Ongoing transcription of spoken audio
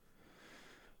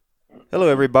Hello,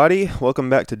 everybody. Welcome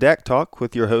back to Dak Talk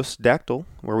with your host, Dactyl,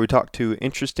 where we talk to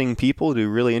interesting people, do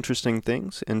really interesting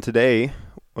things. And today,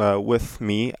 with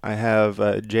me, I have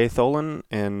Jay Tholen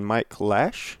and Mike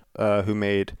Lash,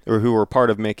 who were part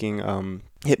of making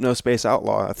Hypnospace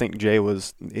Outlaw. I think Jay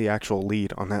was the actual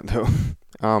lead on that, though.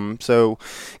 So,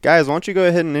 guys, why don't you go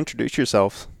ahead and introduce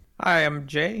yourselves? Hi, I'm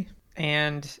Jay,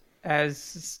 and as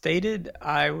stated,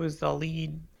 I was the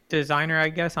lead designer, I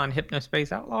guess, on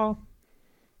Hypnospace Outlaw.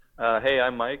 Hey,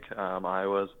 I'm Mike. I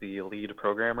was the lead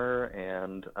programmer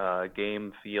and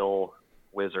game feel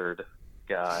wizard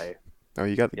guy. Oh,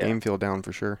 you got the Yeah, game feel down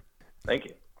for sure. thank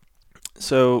you.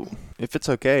 So, if it's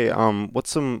okay, what's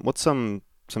some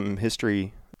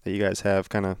history that you guys have,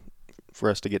 kind of, for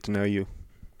us to get to know you?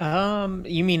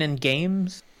 You mean in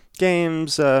games?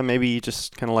 Games, maybe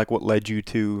just kind of like what led you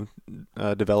to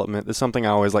development. That's something I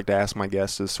always like to ask my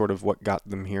guests, is sort of what got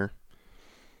them here.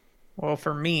 Well,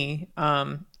 for me,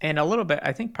 and a little bit,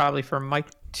 I think probably for Mike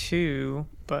too,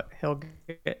 but he'll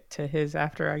get to his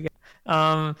after, I guess.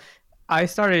 Um, I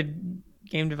started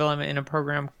game development in a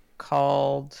program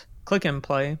called Click and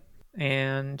Play,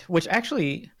 and which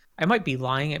actually I might be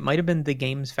lying. It might have been the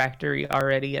Games Factory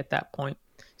already at that point.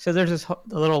 So there's this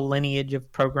little lineage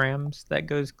of programs that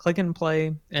goes Click and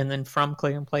Play, and then from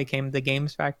Click and Play came the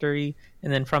Games Factory,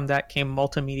 and then from that came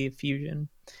Multimedia Fusion.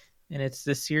 And it's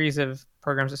this series of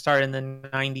programs that started in the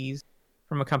 90s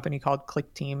from a company called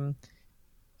Click Team.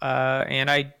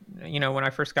 And when I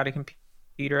first got a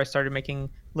computer, I started making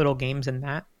little games in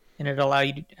that, and it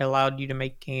allowed you to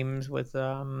make games with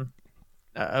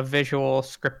a visual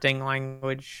scripting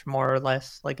language, more or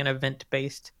less like an event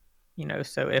based.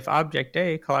 So if object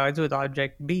A collides with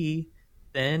object B,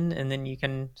 then you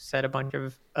can set a bunch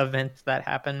of events that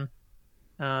happen.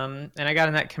 And I got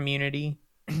in that community.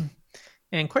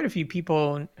 And quite a few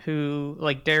people who,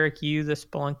 like Derek Yu, the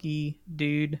Spelunky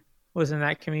dude, was in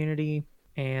that community,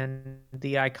 and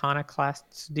the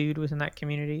Iconoclasts dude was in that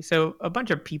community. So a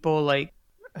bunch of people like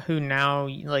who now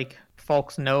like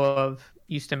folks know of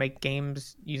used to make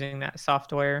games using that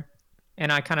software, and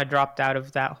I kind of dropped out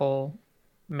of that whole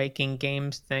making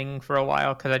games thing for a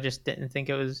while because I just didn't think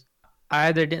it was. I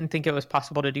either didn't think it was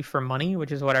possible to do for money,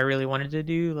 which is what I really wanted to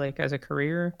do, like as a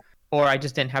career, or I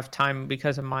just didn't have time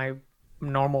because of my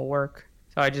normal work.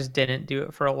 So I just didn't do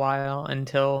it for a while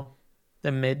until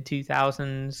the mid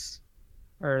 2000s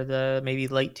or the maybe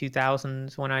late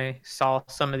 2000s when I saw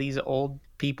some of these old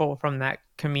people from that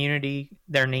community,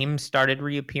 their names started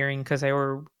reappearing because they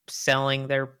were selling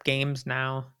their games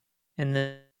now. And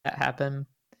then that happened.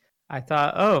 I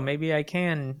thought, oh, maybe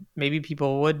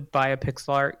people would buy a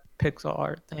pixel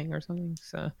art thing or something.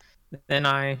 So then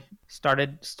I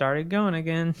started going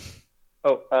again.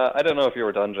 Oh, I don't know if you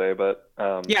were done, Jay, but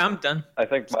Yeah, I'm done. I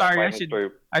think Sorry, my I should history.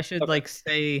 I should Okay. like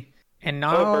say, and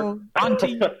Over. now on to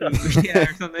you. Yeah,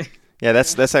 or something. Yeah,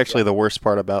 that's Yeah. actually the worst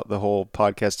part about the whole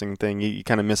podcasting thing. You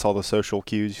kind of miss all the social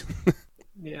cues.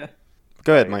 Yeah.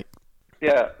 Go ahead, Right. Mike.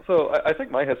 Yeah. So I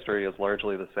think my history is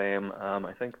largely the same.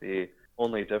 I think the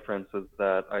only difference is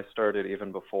that I started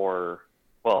even before.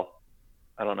 Well,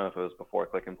 I don't know if it was before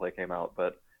Click and Play came out,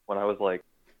 but when I was like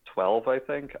 12, I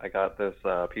think, I got this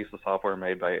piece of software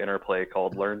made by Interplay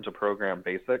called Learn to Program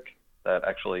Basic that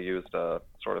actually used a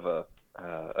sort of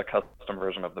a custom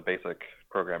version of the basic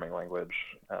programming language,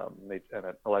 and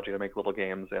it allowed you to make little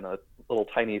games in a little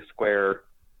tiny square.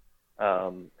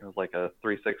 It was like a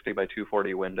 360 by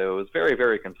 240 window. It was very,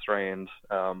 very constrained,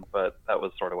 but that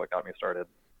was sort of what got me started.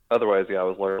 Otherwise, yeah, I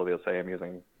was largely the same,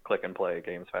 using Click and Play,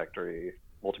 Games Factory,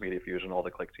 Multimedia Fusion, all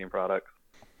the Click Team products.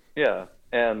 Yeah,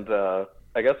 and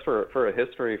I guess for a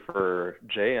history for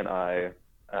Jay and I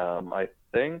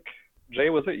think Jay,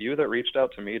 was it you that reached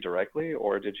out to me directly,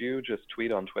 or did you just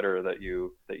tweet on Twitter that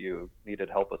you needed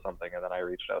help with something, and then I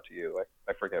reached out to you?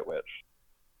 I forget which.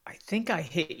 I think I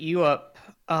hit you up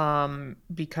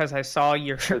because I saw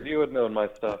your Because you had known my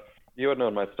stuff. You had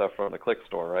known my stuff from the Click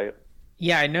Store, right?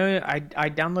 Yeah, I know I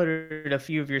downloaded a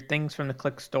few of your things from the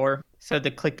Click store. So the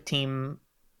Click team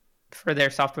for their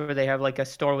software, they have like a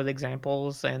store with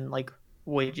examples and like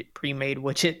pre-made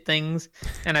widget things,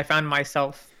 and I found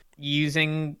myself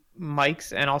using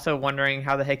mics and also wondering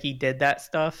how the heck he did that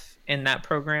stuff in that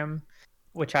program,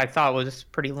 which I thought was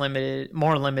pretty limited,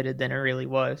 more limited than it really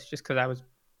was, just because I was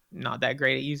not that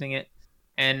great at using it.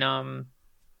 And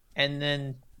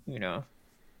then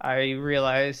I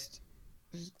realized,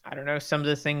 I don't know, some of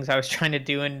the things I was trying to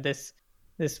do in this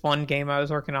one game I was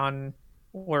working on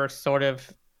were sort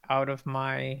of out of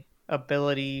my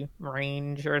ability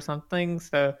range or something.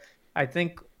 So I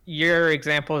think your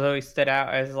examples always stood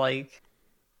out as like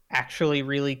actually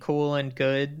really cool and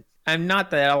good. I'm not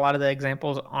that a lot of the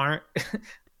examples aren't,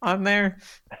 on there,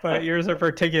 but yours are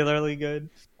particularly good.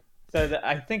 So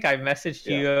I think I messaged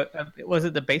Yeah. you. Was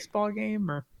it the baseball game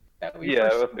or that we Yeah,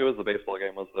 first? it was the baseball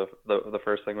game was the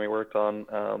first thing we worked on.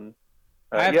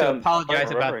 I have Yeah, to and if I'm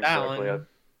apologize about remembering that correctly, one.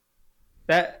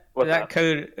 That what's that that?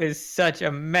 code is such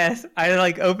a mess. I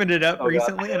like opened it up Oh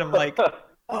recently and I'm like, God.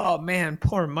 oh man,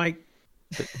 poor Mike.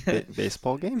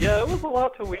 Baseball game? Yeah, it was a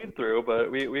lot to weed through, but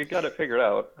we got it figured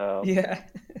out. Yeah.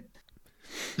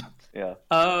 Yeah.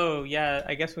 Oh yeah.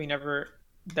 I guess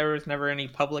there was never any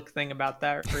public thing about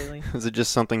that really. Is it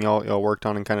just something y'all worked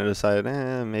on and kind of decided,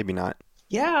 maybe not?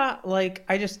 Yeah, like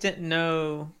I just didn't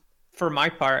know for my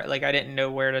part, like I didn't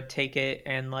know where to take it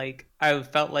and like I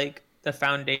felt like the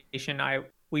foundation I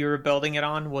we were building it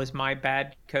on was my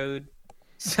bad code.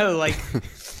 So like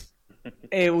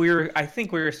I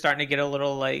think we were starting to get a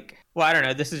little like, well, I don't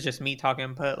know, this is just me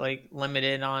talking, but like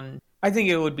limited on I think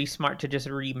it would be smart to just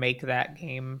remake that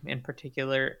game in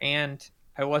particular, and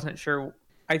I wasn't sure.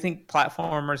 I think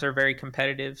platformers are very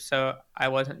competitive, so I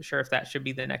wasn't sure if that should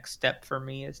be the next step for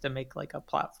me is to make like a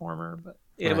platformer, but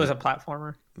it was Right. a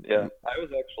platformer. Yeah, I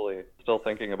was actually still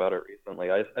thinking about it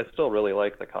recently. I still really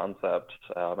like the concept,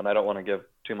 and I don't want to give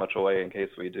too much away in case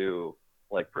we do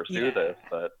like pursue Yeah. this,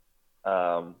 but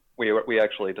we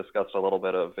actually discussed a little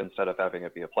bit of instead of having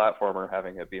it be a platformer,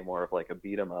 having it be more of like a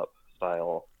beat 'em up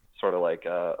style, sort of like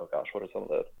oh gosh, what are some of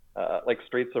the like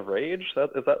Streets of Rage?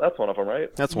 That's one of them,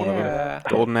 right? That's one of them. Yeah.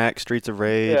 Golden Axe, Streets of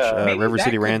Rage, Yeah. Maybe River that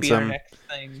City could be our Ransom. next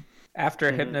thing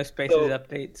after Mhm. Hypnospace's So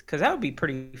updates, because that would be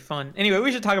pretty fun. Anyway,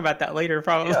 we should talk about that later,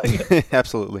 probably. yeah,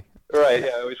 Absolutely. right.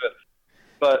 Yeah, we should.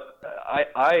 But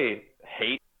I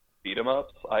hate beat 'em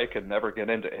ups. I could never get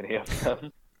into any of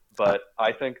them. But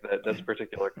I think that this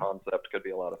particular concept could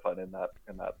be a lot of fun in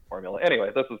that formula. Anyway,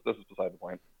 this is beside the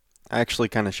point. I actually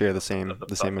kind of share the Of same the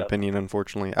the same podcast. opinion.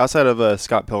 Unfortunately, outside of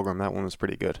Scott Pilgrim, that one was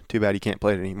pretty good. Too bad he can't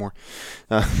play it anymore.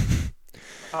 Uh,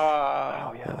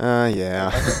 Oh yeah. yeah.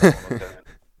 I heard that one was good.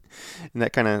 And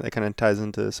that kind of ties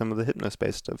into some of the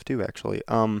Hypnospace stuff too, actually.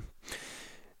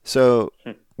 So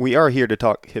we are here to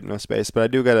talk Hypnospace, but I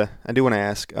do want to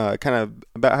ask, kind of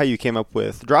about how you came up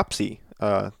with Dropsy,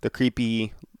 the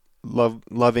creepy,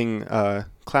 loving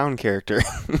clown character.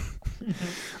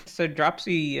 So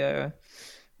Dropsy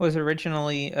was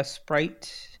originally a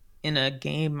sprite in a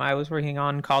game I was working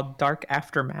on called Dark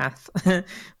Aftermath,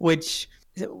 which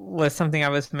was something I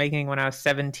was making when I was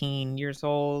 17 years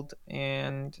old,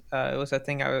 and it was a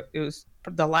thing it was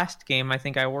the last game I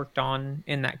think I worked on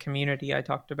in that community I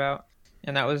talked about,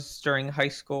 and that was during high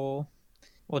school.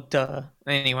 Well, duh.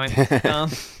 Anyway, um,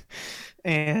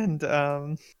 and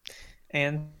um,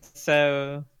 and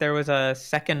so there was a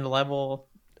second level,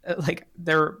 like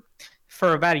there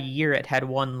for about a year it had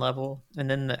one level, and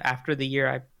then after the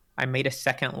year I made a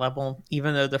second level,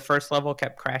 even though the first level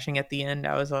kept crashing at the end.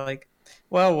 I was like,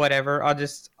 well, whatever, I'll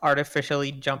just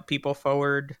artificially jump people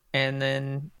forward and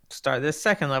then start this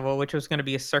second level, which was going to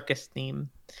be a circus theme.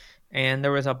 And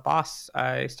there was a boss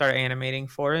I started animating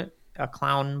for it, a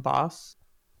clown boss,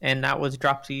 and that was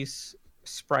Dropsy's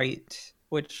sprite,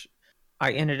 which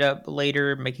I ended up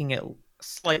later making it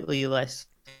slightly less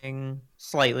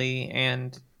slightly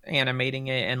and animating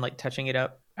it and like touching it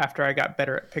up after I got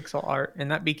better at pixel art, and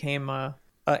that became a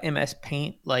MS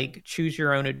Paint like choose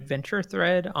your own adventure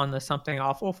thread on the Something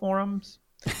Awful forums.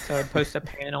 So I'd post a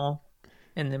panel,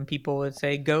 and then people would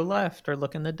say go left or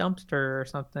look in the dumpster or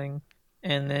something,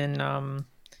 and then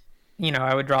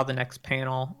I would draw the next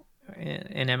panel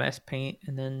in MS Paint,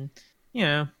 and then you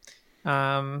know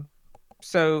um,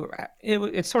 so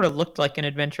it sort of looked like an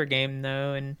adventure game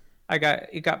though, and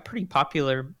it got pretty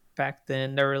popular back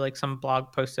then. There were like some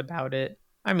blog posts about it.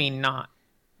 I mean, not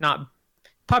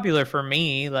popular for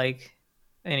me, like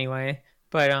anyway,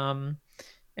 but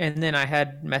and then I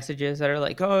had messages that are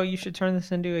like, "Oh, you should turn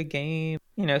this into a game."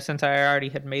 Since I already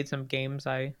had made some games,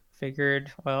 I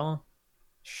figured, well,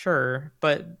 sure,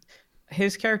 but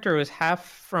his character was half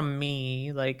from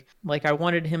me. Like I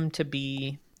wanted him to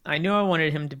be. I knew I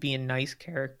wanted him to be a nice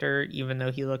character, even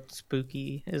though he looked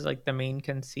spooky. Is like the main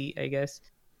conceit, I guess.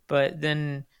 But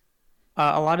then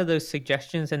a lot of those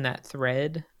suggestions in that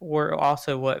thread were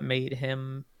also what made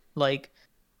him like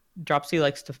Dropsy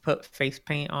likes to put face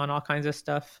paint on all kinds of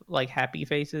stuff, like happy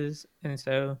faces,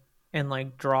 and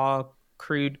like draw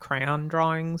crude crayon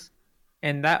drawings.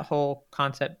 And that whole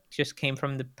concept just came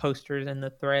from the posters in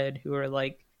the thread who were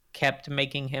like kept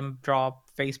making him draw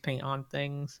face paint on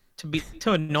things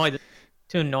to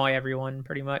annoy everyone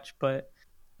pretty much. But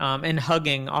and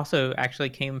hugging also actually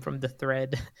came from the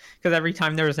thread because every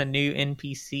time there was a new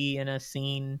NPC in a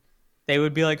scene, they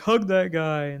would be like hug that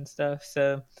guy and stuff.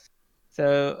 So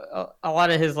a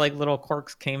lot of his like little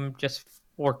quirks came just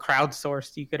or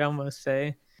crowdsourced, you could almost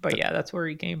say. But yeah, that's where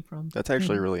he came from. That's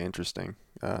actually really interesting.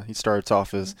 He starts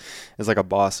off as like a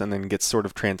boss and then gets sort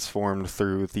of transformed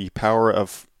through the power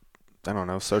of, I don't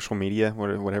know, social media,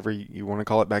 whatever you want to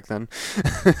call it back then.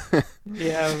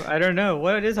 Yeah, I don't know.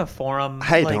 What is a forum?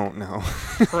 I Like don't know.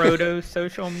 proto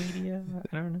social media?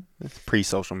 I don't know. It's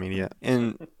pre-social media.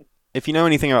 And if you know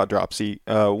anything about Dropsy,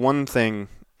 one thing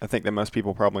I think that most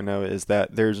people probably know is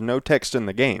that there's no text in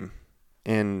the game.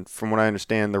 And from what I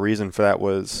understand, the reason for that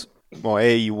was, well,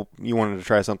 A, you wanted to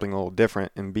try something a little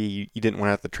different, and B, you didn't want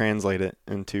to have to translate it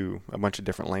into a bunch of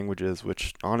different languages,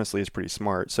 which honestly is pretty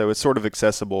smart. So it's sort of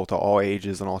accessible to all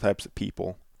ages and all types of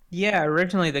people. Yeah,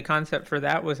 originally the concept for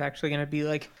that was actually going to be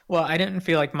like, well, I didn't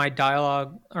feel like my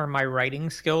dialogue or my writing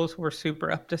skills were super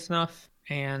up to snuff.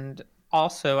 And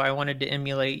also, I wanted to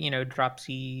emulate,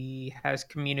 Dropsy has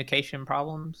communication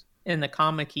problems. In the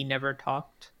comic, he never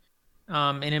talked.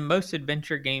 And in most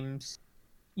adventure games,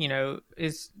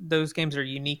 is those games are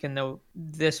unique in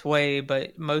this way,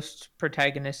 but most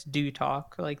protagonists do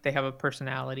talk. Like they have a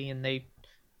personality and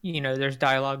there's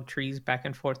dialogue trees back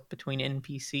and forth between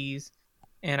NPCs.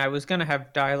 And I was gonna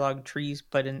have dialogue trees,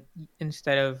 but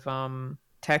instead of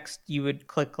text, you would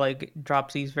click like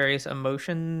Dropsy's various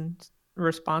emotion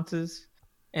responses,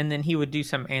 and then he would do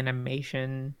some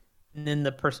animation, and then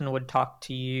the person would talk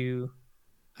to you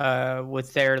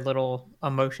with their little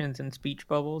emotions and speech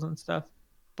bubbles and stuff.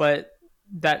 But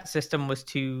that system was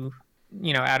too,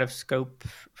 out of scope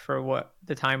for what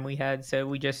the time we had, so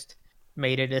we just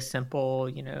made it a simple,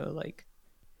 like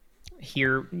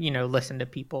listen to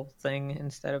people thing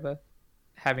instead of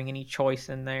having any choice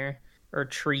in there or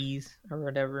trees or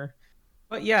whatever.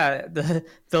 But yeah,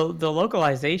 the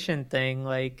localization thing,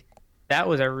 like that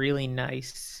was a really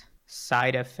nice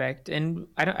side effect, and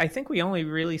I think we only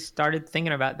really started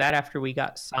thinking about that after we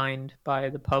got signed by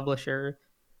the publisher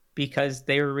because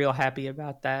they were real happy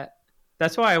about that.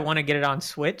 That's why I want to get it on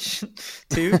Switch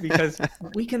too, because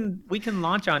we can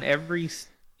launch on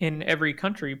in every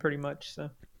country pretty much. So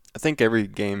I think every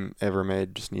game ever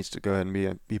made just needs to go ahead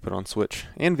and be put on Switch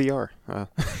and VR.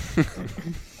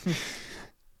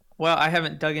 Well, I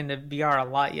haven't dug into VR a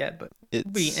lot yet, but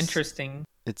it'll be It's interesting.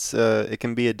 it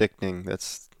can be addicting.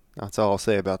 That's all I'll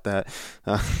say about that.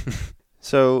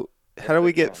 So how do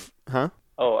we get? Huh?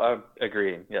 Oh, I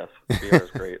agree. Yes, VR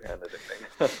is great and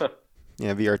addicting.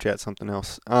 Yeah, VR chat's something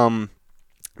else.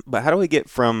 But how do we get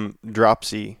from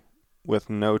Dropsy with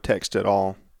no text at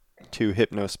all to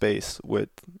Hypnospace with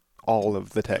all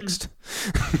of the text?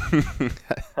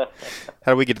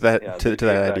 How do we get to that Yeah, to the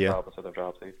that exact idea? opposite of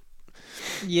Dropsy.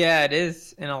 Yeah, it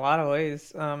is in a lot of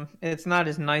ways. It's not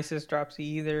as nice as Dropsy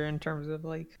either in terms of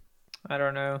like, I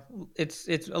don't know. It's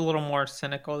a little more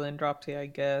cynical than Dropsy, I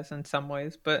guess, in some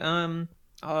ways. But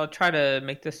I'll try to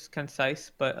make this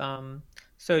concise. But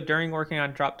so during working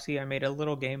on Dropsy, I made a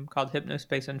little game called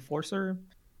Hypnospace Enforcer,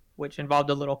 which involved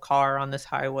a little car on this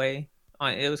highway.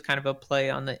 It was kind of a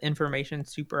play on the information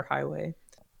superhighway,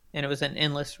 and it was an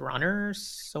endless runner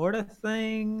sort of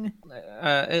thing.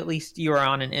 At least you were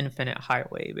on an infinite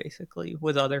highway, basically,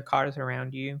 with other cars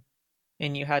around you,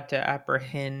 and you had to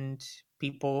apprehend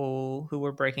people who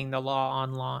were breaking the law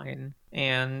online.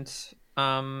 And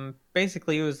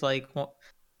basically, it was like, well,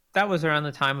 that was around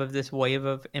the time of this wave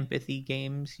of empathy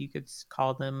games, you could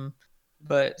call them.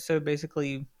 But so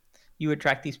basically, you would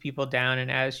track these people down, and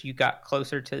as you got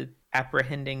closer to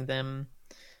apprehending them,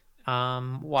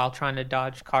 while trying to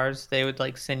dodge cars, they would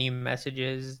like send you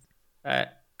messages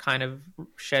that kind of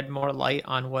shed more light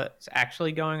on what's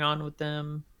actually going on with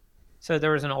them. So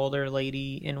there was an older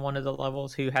lady in one of the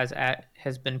levels who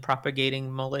has been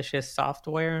propagating malicious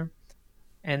software,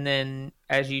 and then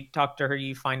as you talk to her,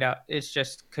 you find out it's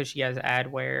just because she has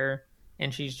adware,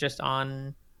 and she's just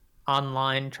online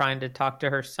trying to talk to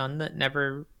her son that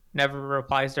never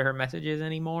replies to her messages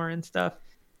anymore and stuff.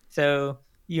 So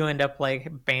you end up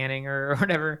like banning her or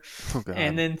whatever. Oh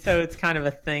And God. then so it's kind of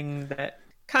a thing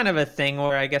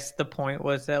where I guess the point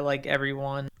was that like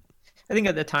everyone, I think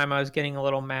at the time I was getting a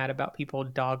little mad about people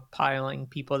dogpiling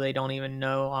people they don't even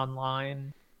know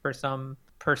online for some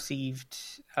perceived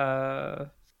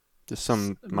Just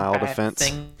some mild bad offense.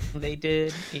 thing they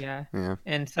did. Yeah. Yeah.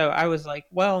 And so I was like,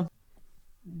 well,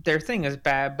 their thing is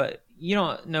bad, but you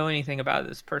don't know anything about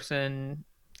this person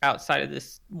outside of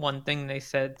this one thing they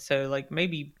said. So like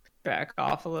maybe back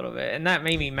off a little bit. And that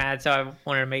made me mad, so I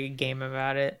wanted to make a game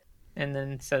about it. And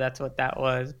then so that's what that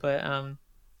was. But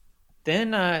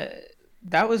then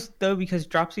that was though because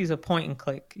Dropsy's a point and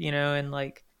click, and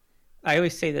like I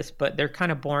always say this, but they're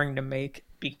kind of boring to make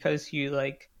because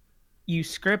you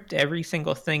script every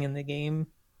single thing in the game.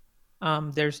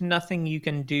 There's nothing you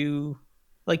can do.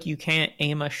 like you can't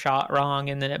aim a shot wrong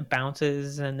and then it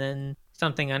bounces and then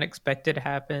something unexpected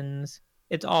happens.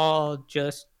 It's all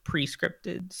just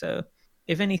pre-scripted. So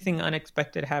if anything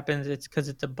unexpected happens, it's because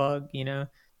it's a bug, you know.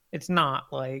 It's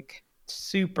not like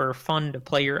super fun to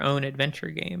play your own adventure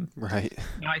game. Right.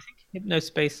 Now I think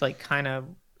Hypnospace like kind of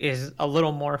is a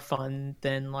little more fun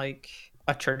than like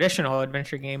a traditional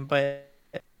adventure game, but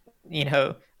you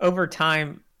know, over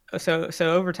time, so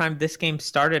over time this game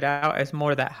started out as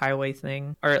more that highway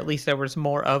thing, or at least there was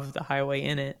more of the highway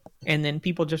in it, and then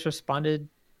people just responded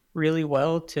really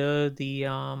well to the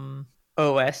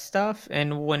OS stuff.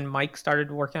 And when Mike started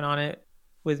working on it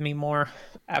with me more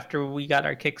after we got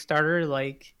our Kickstarter,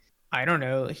 like I don't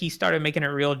know, he started making it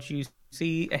real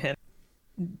juicy and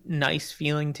nice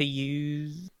feeling to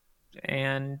use,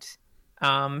 and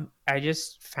I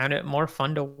just found it more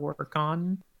fun to work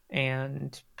on,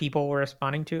 and people were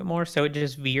responding to it more, so it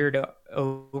just veered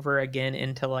over again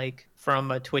into like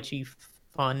from a twitchy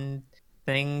fun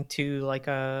thing to like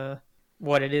a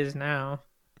what it is now.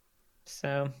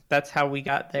 So that's how we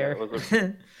got there. It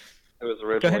was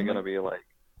originally going to be like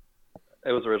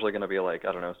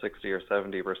I don't know, 60 or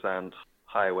 70%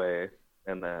 highway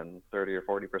and then 30 or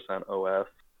 40% OS.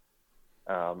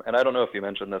 And I don't know if you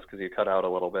mentioned this because you cut out a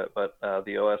little bit, but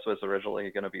the OS was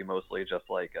originally going to be mostly just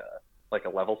like a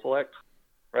level select,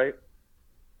 right?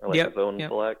 Or like a zone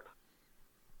select.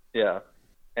 Yeah.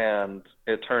 And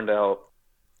it turned out,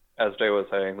 as Jay was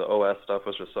saying, the OS stuff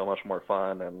was just so much more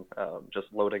fun, and just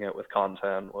loading it with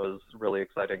content was really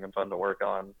exciting and fun to work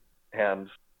on. And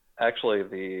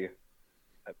actually,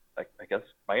 I guess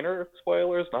minor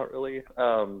spoilers, not really.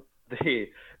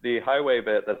 The highway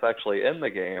bit that's actually in the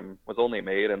game was only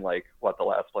made in like the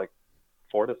last like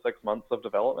 4 to 6 months of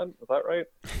development. Is that right?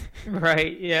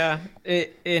 Right. Yeah.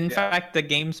 In fact, the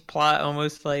game's plot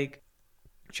almost like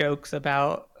jokes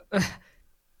about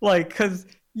like, because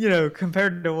you know,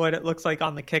 compared to what it looks like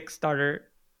on the Kickstarter,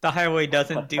 the highway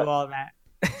doesn't do all that.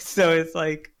 So it's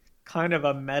like kind of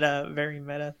a very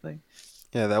meta thing.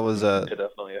 Yeah, that was It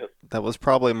definitely is. That was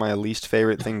probably my least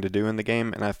favorite thing to do in the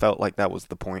game, and I felt like that was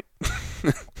the point.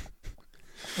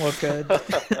 Well, good.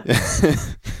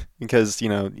 Because, you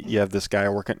know, you have this guy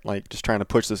working, like, just trying to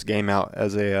push this game out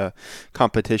as a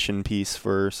competition piece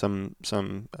for some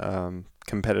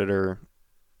competitor.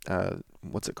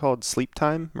 What's it called?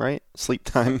 Sleeptime, right?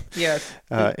 Sleeptime. Yes.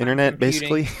 Internet,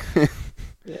 computing. basically.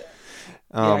 Yeah.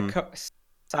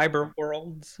 Cyber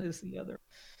Worlds is the other.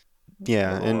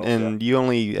 Yeah, and you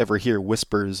only ever hear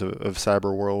whispers of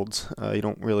cyber worlds. You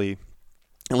don't really,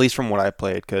 at least from what I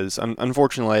played, because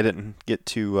unfortunately I didn't get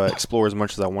to explore as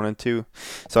much as I wanted to.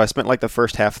 So I spent like the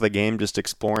first half of the game just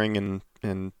exploring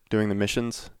and doing the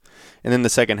missions, and then the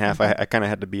second half I kind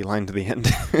of had to beeline to the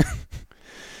end.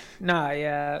 Nah,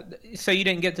 yeah. So you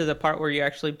didn't get to the part where you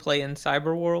actually play in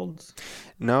cyber worlds?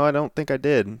 No, I don't think I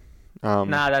did. Nah,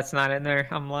 that's not in there.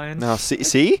 I'm lying. No,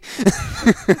 see?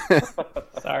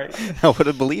 Sorry. I would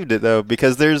have believed it though,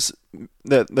 because there's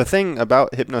the thing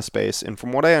about Hypnospace, and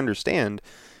from what I understand,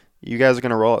 you guys are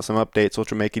going to roll out some updates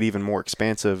which will make it even more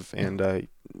expansive and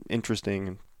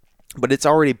interesting. But it's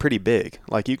already pretty big.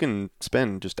 Like you can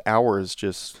spend just hours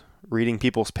just reading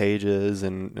people's pages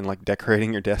and like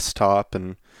decorating your desktop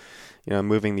and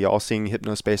moving the all-seeing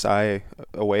Hypnospace eye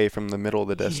away from the middle of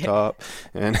the desktop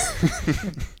and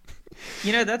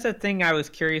that's a thing I was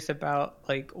curious about,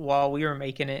 like, while we were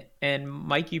making it. And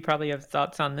Mike, you probably have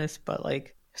thoughts on this, but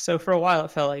like, so for a while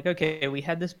it felt like, okay, we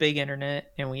had this big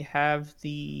internet and we have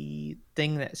the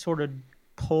thing that sort of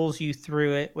pulls you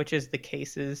through it, which is the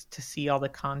cases, to see all the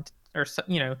content, or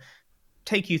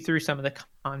take you through some of the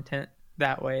content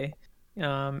that way,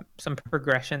 some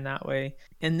progression that way.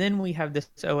 And then we have this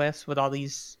OS with all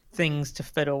these things to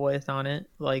fiddle with on it,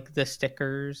 like the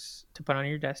stickers to put on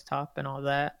your desktop and all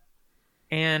that.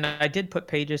 And I did put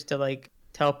pages to like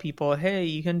tell people, hey,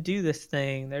 you can do this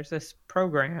thing. There's this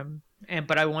program.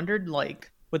 But I wondered, like,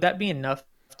 would that be enough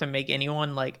to make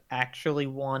anyone like actually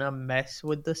want to mess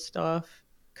with the stuff?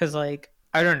 Because like,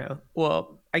 I don't know.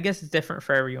 Well, I guess it's different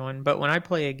for everyone. But when I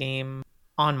play a game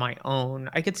on my own,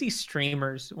 I could see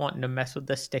streamers wanting to mess with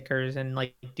the stickers and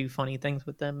like do funny things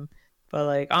with them. But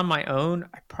like on my own,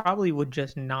 I probably would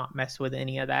just not mess with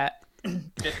any of that.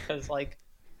 Just because like,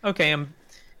 okay, if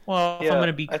I'm going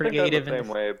to be creative. I think I'm the same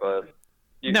way, but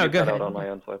you go cut ahead. out on my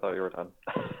end, so I thought you were done.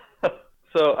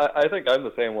 So I think I'm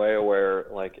the same way, where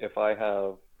like if I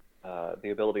have the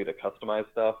ability to customize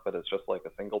stuff, but it's just like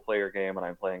a single player game and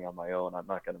I'm playing on my own, I'm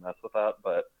not going to mess with that.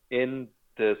 But in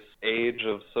this age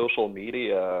of social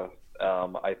media,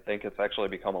 I think it's actually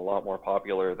become a lot more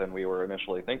popular than we were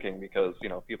initially thinking, because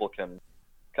people can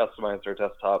customize their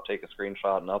desktop, take a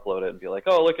screenshot, and upload it, and be like,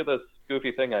 "Oh, look at this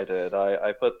goofy thing I did.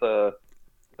 I put the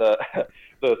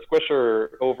the squisher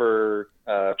over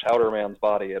Chowder Man's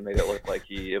body and made it look like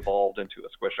he evolved into a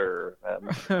squisher,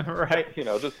 and Right.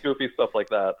 just goofy stuff like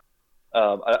that."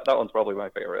 That one's probably my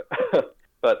favorite.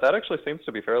 But that actually seems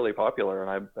to be fairly popular,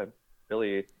 and I'm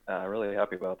really really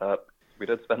happy about that. We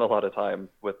did spend a lot of time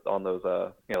on those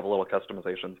the little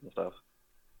customizations and stuff.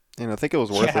 And I think it was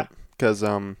worth Yeah. it because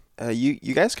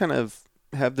you guys kind of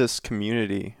have this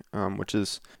community, which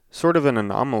is sort of an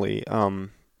anomaly.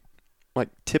 Like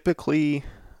typically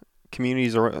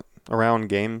communities around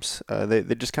games,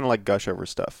 they just kind of like gush over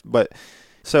stuff. But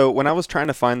so when I was trying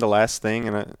to find the last thing,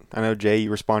 and I know Jay,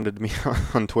 you responded to me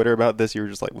on Twitter about this. You were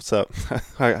just like, "What's up?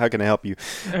 How can I help you?"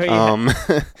 Oh,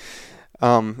 yeah.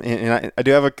 And I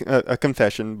do have a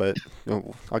confession, but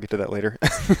I'll get to that later.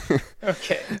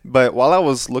 Okay. But while I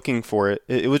was looking for it,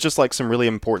 it was just like some really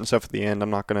important stuff at the end. I'm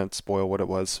not going to spoil what it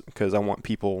was because I want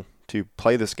people to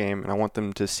play this game and I want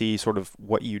them to see sort of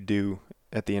what you do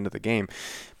at the end of the game.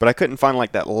 But I couldn't find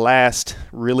like that last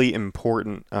really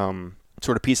important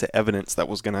sort of piece of evidence that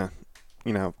was going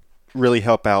to, really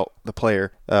help out the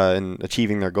player in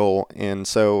achieving their goal. And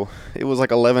so it was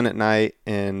like 11 at night,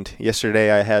 and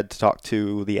yesterday I had to talk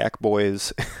to the Ack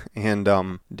Boys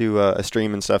and do a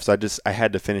stream and stuff. So I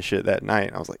had to finish it that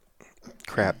night. I was like,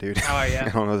 crap, dude. Oh, yeah. I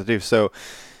don't know what to do. So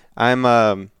I'm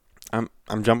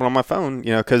jumping on my phone,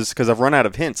 because I've run out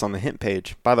of hints on the hint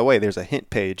page. By the way, there's a hint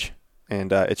page.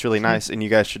 And it's really nice, and you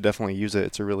guys should definitely use it.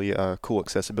 It's a really cool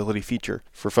accessibility feature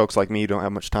for folks like me who don't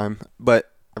have much time.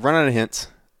 But I've run out of hints.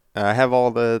 I have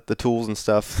all the tools and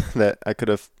stuff that I could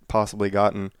have possibly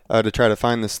gotten to try to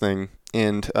find this thing.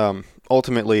 And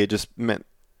ultimately, it just meant,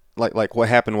 like what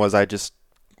happened was I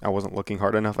wasn't looking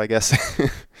hard enough, I guess.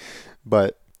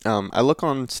 But I look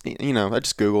on Steam, I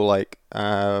just Google, like,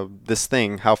 this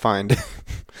thing, how find.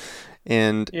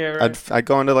 And Yeah, right. I'd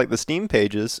go into, like, the Steam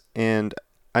pages, and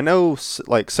I know,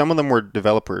 like, some of them were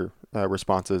developer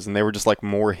responses, and they were just, like,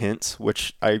 more hints,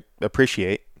 which I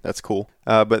appreciate. That's cool.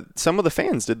 But some of the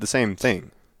fans did the same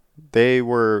thing. They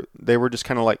were just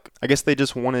kind of like, I guess they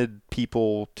just wanted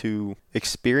people to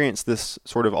experience this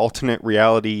sort of alternate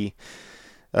reality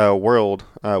world,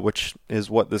 which is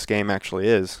what this game actually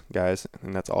is, guys,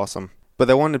 and that's awesome. But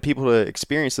they wanted people to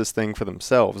experience this thing for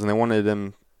themselves, and they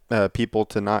wanted people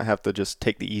to not have to just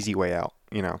take the easy way out,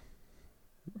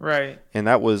 Right. And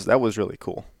that was really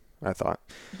cool, I thought.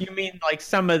 You mean like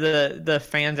some of the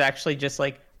fans actually just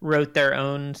like wrote their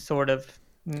own sort of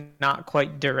not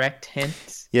quite direct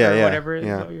hints or whatever is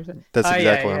what you're saying? That's exactly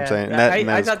yeah, what I'm saying. yeah. And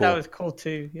that I is thought cool. that was cool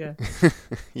too. Yeah.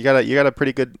 You got a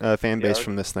pretty good fan base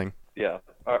from this thing. Yeah,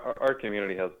 our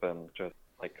community has been just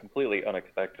like completely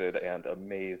unexpected and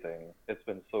amazing. It's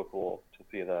been so cool to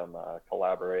see them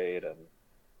collaborate and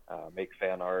make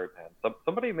fan art. And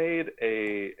somebody made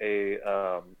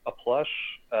a plush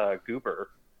goober,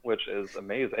 which is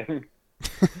amazing.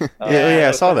 Yeah,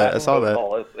 I saw that.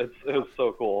 It was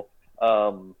so cool.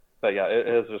 But yeah, it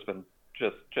has just been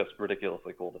just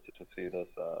ridiculously cool to see this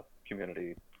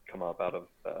community come up out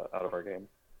of our game.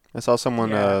 I saw someone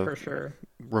for sure.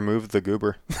 remove the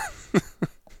goober.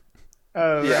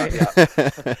 Oh, Yeah, right.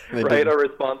 yeah. Right. A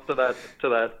response to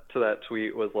that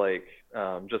tweet was like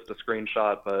just a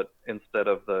screenshot, but instead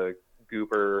of the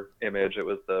goober image, it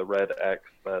was the red X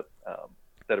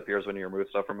that appears when you remove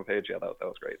stuff from a page. Yeah, that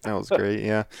was great. That was great.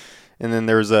 Yeah, and then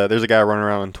there's a guy running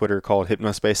around on Twitter called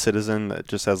Hypnospace Citizen that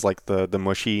just has like the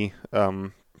mushy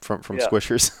from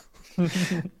Squishers.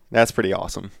 That's pretty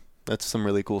awesome. That's some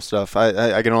really cool stuff.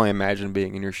 I can only imagine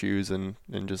being in your shoes and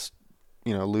just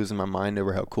losing my mind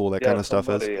over how cool that kind of stuff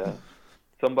is.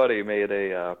 Somebody made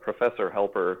a Professor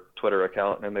Helper Twitter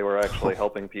account, and they were actually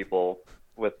helping people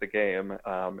with the game,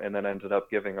 and then ended up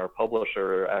giving our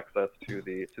publisher access to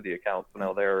the account. So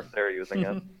now they're using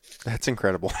it. That's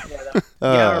incredible.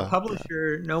 Our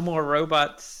publisher, No More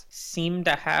Robots, seemed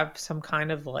to have some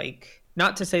kind of like,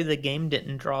 not to say the game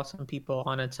didn't draw some people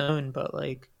on its own, but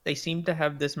like they seem to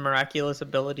have this miraculous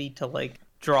ability to like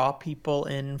draw people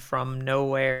in from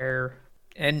nowhere.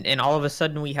 And all of a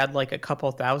sudden we had like a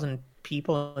couple thousand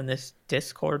people in this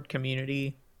Discord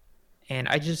community. And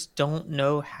I just don't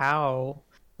know how.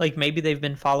 Like maybe they've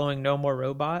been following No More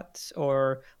Robots,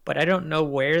 but I don't know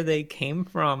where they came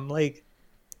from. Like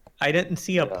I didn't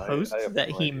see a post that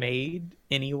he made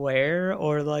anywhere,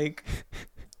 or like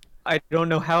I don't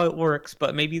know how it works,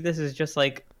 but maybe this is just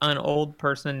like an old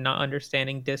person not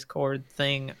understanding Discord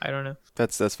thing. I don't know.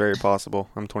 That's very possible.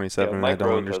 I'm 27 and I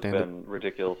don't understand it. Mike Rose has been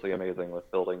ridiculously amazing with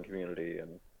building community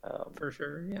and for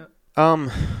sure, yeah.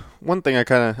 One thing I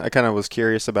kind of was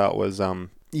curious about was you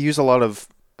use a lot of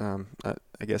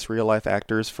I guess real life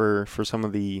actors for some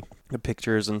of the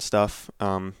pictures and stuff.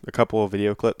 A couple of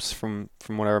video clips from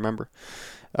what I remember.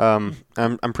 I'm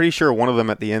pretty sure one of them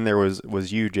at the end there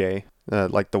was you, Jay,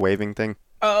 like the waving thing.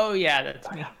 Oh yeah,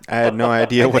 that's me. I had no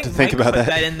idea what to think Mike about put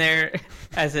that. that in there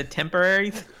as a temporary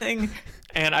thing,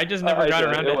 and I just never got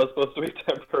around to it. It was supposed to be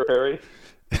temporary.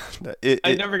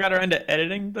 I never got around to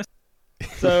editing this,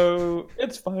 so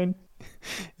it's fine.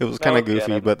 It was kind of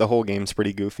goofy, but the whole game's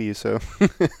pretty goofy, so.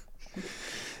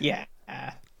 Yeah.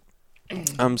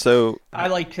 So I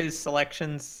liked his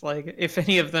selections. Like, if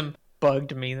any of them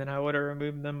bugged me, then I would have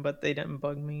removed them, but they didn't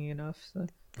bug me enough. So.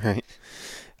 Right.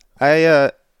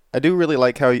 I do really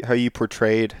like how you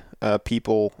portrayed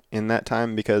people in that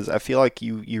time, because I feel like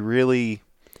you really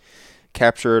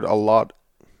captured a lot,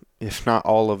 if not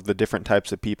all, of the different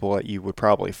types of people that you would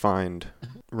probably find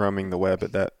roaming the web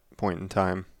at that point in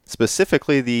time.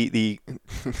 Specifically the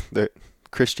the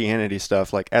Christianity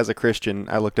stuff. Like, as a Christian,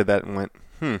 I looked at that and went,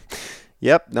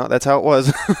 yep, no, that's how it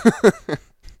was.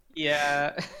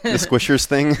 Yeah. The Squishers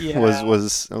thing Yeah.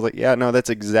 was I was like, yeah, no, that's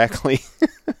exactly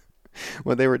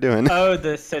what they were doing. Oh,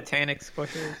 the satanic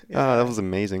squishers. Yeah. Oh, that was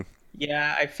amazing.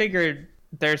 Yeah, I figured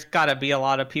there's got to be a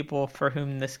lot of people for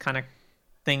whom this kind of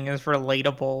thing is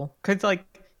relatable. Because, like,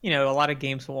 a lot of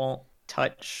games won't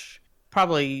touch,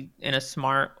 probably in a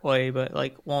smart way, but,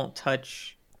 like, won't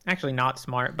touch, actually not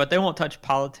smart, but they won't touch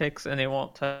politics and they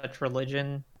won't touch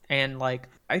religion. And, like,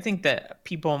 I think that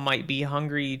people might be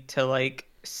hungry to, like,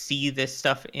 see this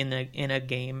stuff in a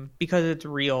game because it's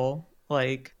real.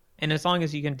 Like, and as long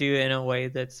as you can do it in a way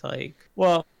that's, like,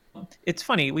 well, it's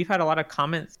funny. We've had a lot of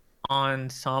comments on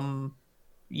some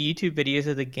YouTube videos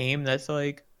of the game that's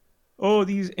like, oh,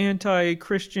 these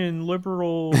anti-Christian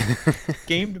liberal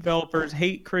game developers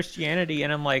hate Christianity,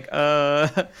 and I'm like,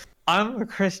 I'm a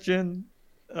Christian.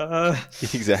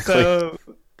 Exactly. So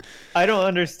I don't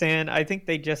understand. I think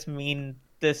they just mean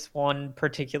this one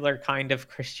particular kind of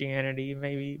Christianity,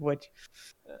 maybe, which,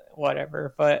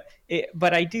 whatever. But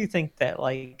I do think that,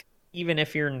 like, even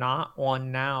if you're not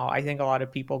one now, I think a lot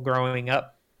of people growing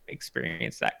up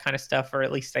experienced that kind of stuff, or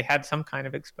at least they had some kind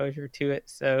of exposure to it.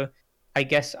 So I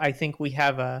guess I think we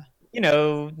have a,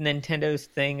 Nintendo's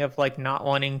thing of, like, not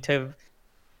wanting to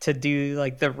do,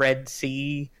 like, the Red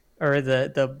Sea, or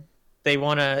they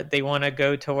want to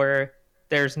go to where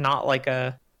there's not, like,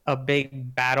 a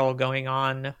big battle going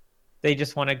on. They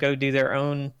just want to go do their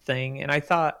own thing. And I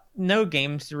thought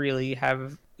games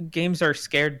are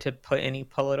scared to put any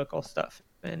political stuff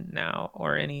in now,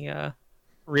 or any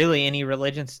really any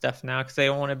religion stuff now, because they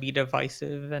don't want to be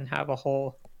divisive and have a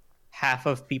whole half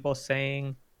of people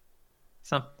saying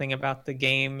something about the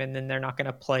game and then they're not going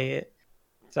to play it.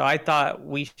 So I thought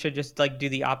we should just, like, do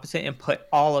the opposite and put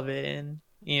all of it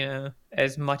in,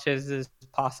 as much as is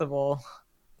possible.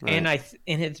 Right.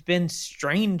 And it's been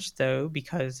strange, though,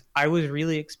 because I was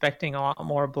really expecting a lot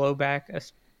more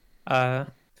blowback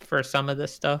for some of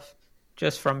this stuff,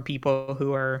 just from people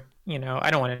who are, I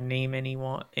don't want to name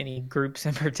any groups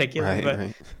in particular,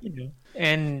 but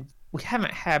and we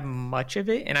haven't had much of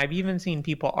it. And I've even seen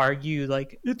people argue,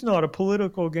 like, it's not a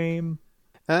political game.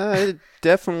 It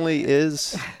definitely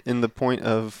is, in the point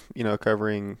of,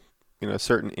 covering,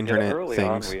 certain internet early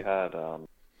things. On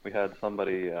we had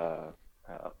somebody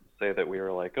say that we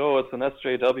were like, oh, it's an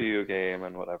SJW game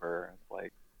and whatever. It's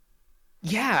like,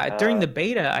 yeah, during the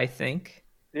beta, I think.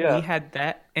 Yeah. We had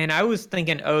that, and I was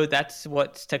thinking, oh, that's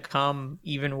what's to come,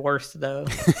 even worse, though.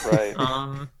 Right.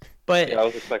 But yeah, I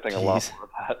was expecting a lot more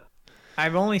of that.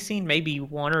 I've only seen maybe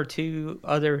one or two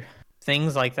other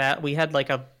things like that. We had, like,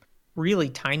 a really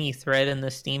tiny thread in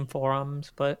the Steam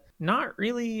forums, but not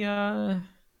really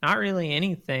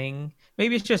anything.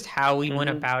 Maybe it's just how we went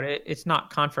about it. It's not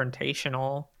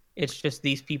confrontational. It's just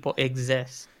these people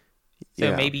exist.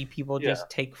 So maybe people just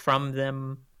take from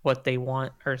them what they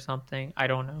want or something. I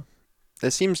don't know.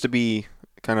 That seems to be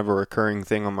kind of a recurring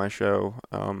thing on my show,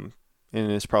 and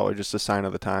it's probably just a sign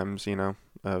of the times,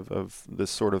 of this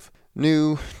sort of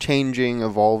new, changing,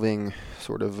 evolving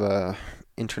sort of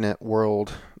internet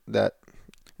world. That,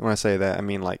 when I say that, I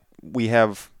mean, like, we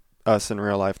have us in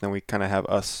real life, then we kind of have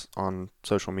us on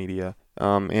social media,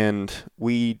 and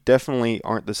we definitely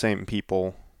aren't the same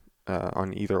people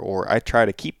on either or. I try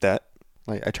to keep that.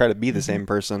 Like, I try to be the same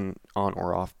person on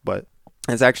or off, but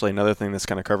it's actually another thing that's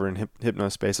kind of covered in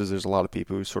Hypnospace. There's a lot of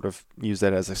people who sort of use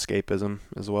that as escapism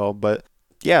as well. But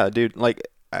yeah, dude, like,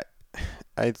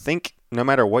 I think no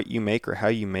matter what you make or how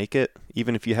you make it,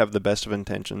 even if you have the best of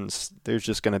intentions, there's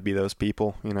just going to be those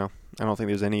people, I don't think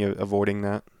there's any avoiding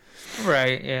that.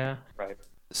 Right, yeah. Right.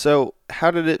 So how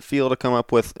did it feel to come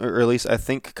up with, or at least I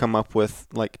think come up with,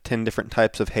 like, 10 different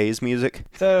types of haze music?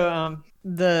 So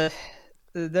the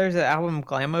there's an album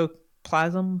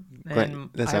Glamoplasm, and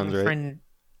That I have sounds a right. friend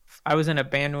I was in a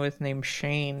band with named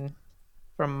Shane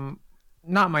from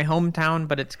not my hometown,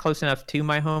 but it's close enough to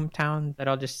my hometown that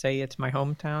I'll just say it's my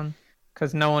hometown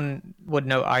because no one would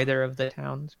know either of the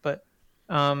towns. But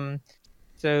um,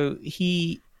 so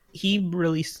he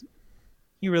released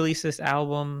he released this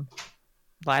album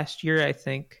last year, I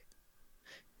think,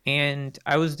 and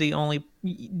I was the only.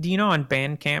 Do you know on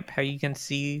Bandcamp how you can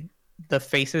see the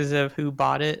faces of who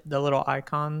bought it, the little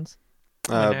icons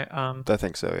when Uh, it, I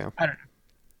think so. Yeah. I don't know.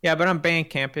 Yeah, but on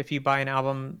Bandcamp, if you buy an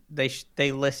album,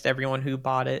 they list everyone who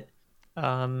bought it.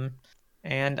 Um,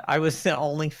 and I was the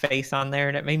only face on there,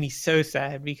 and it made me so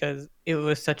sad because it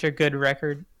was such a good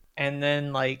record. And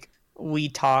then like we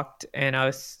talked, and I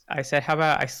said, how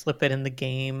about I slip it in the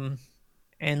game?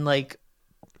 And like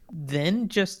then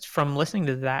just from listening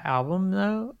to that album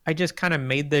though, I just kind of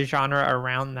made the genre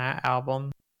around that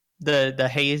album, the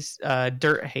haze,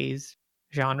 dirt haze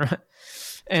genre,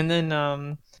 and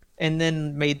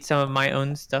then made some of my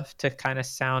own stuff to kind of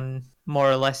sound more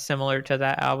or less similar to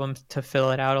that album to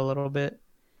fill it out a little bit.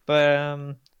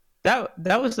 But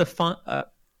that was the fun.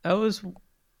 That was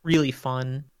really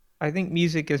fun. I think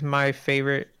music is my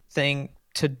favorite thing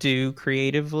to do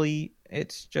creatively.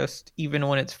 It's just even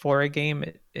when it's for a game,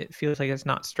 it feels like it's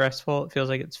not stressful. It feels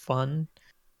like it's fun.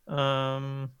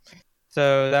 Um,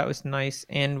 so that was nice,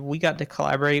 and we got to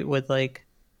collaborate with like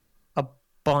a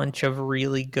bunch of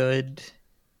really good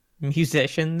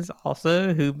musicians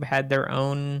also who had their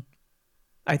own.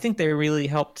 I think they really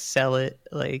helped sell it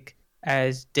like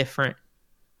as different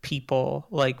people,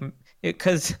 like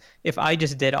because if I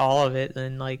just did all of it,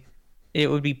 then like it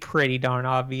would be pretty darn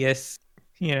obvious,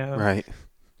 you know. Right.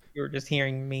 You were just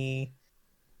hearing me,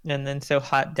 and then so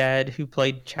Hot Dad, who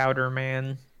played Chowder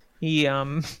Man, he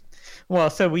well,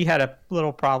 so we had a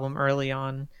little problem early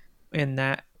on in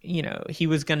that, he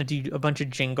was going to do a bunch of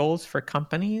jingles for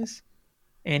companies,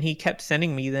 and he kept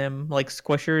sending me them. Like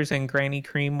Squishers and Granny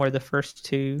Cream were the first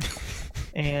two,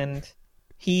 and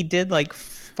he did like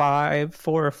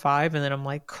four or five, and then I'm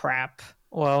like, crap.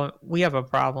 Well, we have a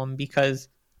problem because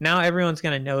now everyone's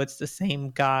gonna know it's the same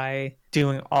guy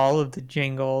doing all of the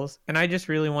jingles, and I just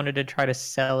really wanted to try to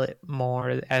sell it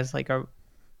more as like a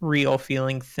real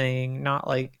feeling thing, not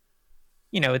like,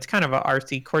 it's kind of a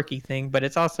artsy, quirky thing, but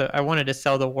it's also I wanted to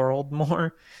sell the world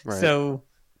more. Right. So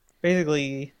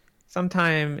basically,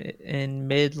 sometime in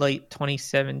mid late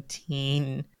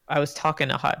 2017, I was talking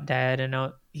to Hot Dad,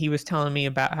 and he was telling me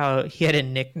about how he had a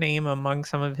nickname among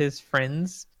some of his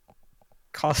friends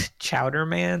called Chowder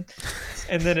Man,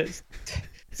 and then it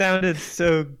sounded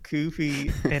so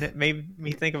goofy, and it made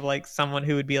me think of like someone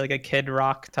who would be like a Kid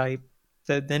Rock type.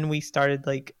 So then we started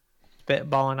like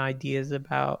spitballing ideas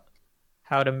about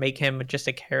how to make him just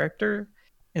a character.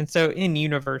 And so in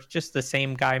universe, just the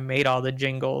same guy made all the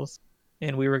jingles,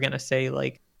 and we were gonna say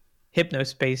like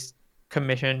Hypnospace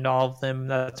commissioned all of them.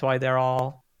 That's why they're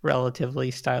all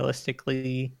relatively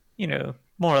stylistically,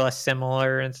 more or less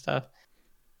similar and stuff.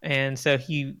 And so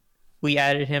we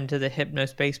added him to the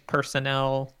Hypnospace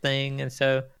personnel thing. And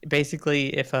so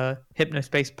basically, if a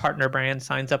Hypnospace partner brand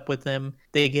signs up with them,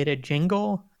 they get a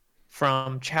jingle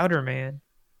from Chowderman,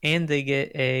 and they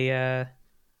get a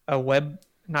web,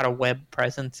 not a web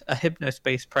presence, a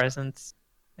Hypnospace presence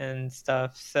and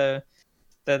stuff. So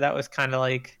that was kind of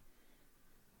like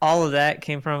all of that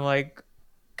came from like,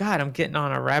 God, I'm getting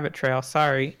on a rabbit trail.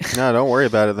 Sorry. No, don't worry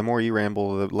about it. The more you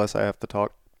ramble, the less I have to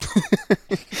talk.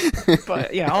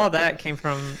 But yeah, all of that came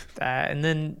from that. And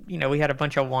then, we had a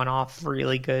bunch of one-off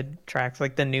really good tracks,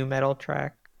 like the new metal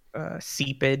track,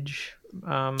 Seepage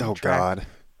Oh track God.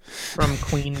 from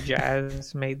Queen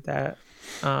Jazz made that.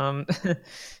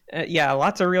 Yeah,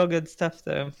 lots of real good stuff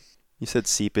though. You said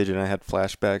seepage, and I had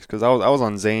flashbacks because I was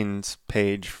on Zane's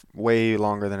page way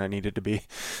longer than I needed to be.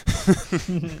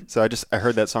 So I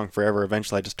heard that song forever.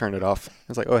 Eventually, I just turned it off. I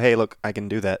was like, oh hey, look, I can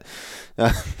do that.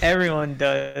 Everyone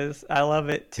does. I love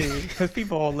it too because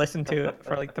people will listen to it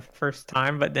for like the first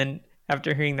time, but then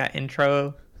after hearing that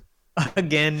intro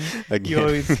again,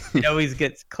 Again. it always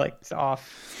gets clicked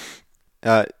off.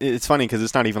 It's funny because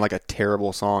it's not even like a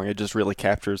terrible song. It just really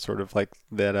captures sort of like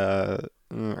that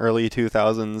early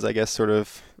 2000s, I guess, sort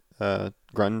of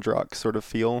grunge rock sort of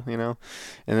feel, And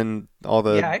then all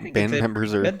the Yeah, I think it's band a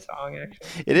members pretty are. good song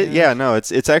actually. It is, yeah, no,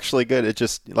 it's actually good. It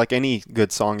just like any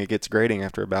good song, it gets grating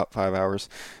after about 5 hours,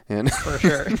 and For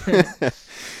sure.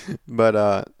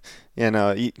 but yeah,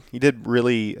 no, you did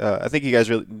really. I think you guys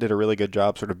really did a really good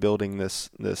job, sort of building this.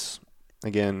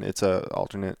 Again, it's a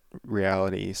alternate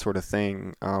reality sort of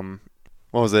thing.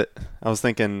 What was it? I was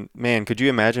thinking, man, could you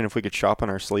imagine if we could shop in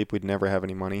our sleep? We'd never have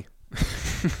any money.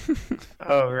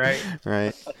 Oh, right.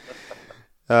 Right.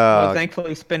 Well, Uh,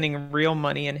 thankfully, spending real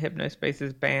money in Hypnospace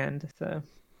is banned. So,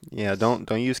 yeah, don't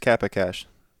use Kappa Cash.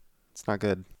 It's not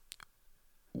good.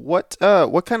 What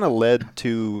kind of led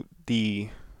to the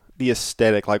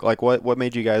aesthetic? Like what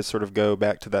made you guys sort of go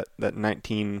back to that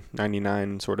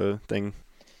 1999 sort of thing?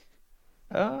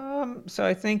 so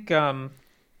I think,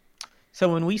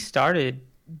 so when we started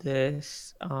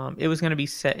this, it was going to be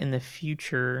set in the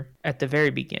future at the very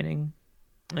beginning,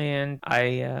 and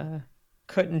I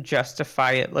couldn't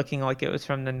justify it looking like it was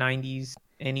from the 90s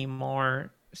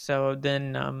anymore. So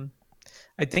then,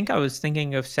 I think I was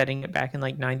thinking of setting it back in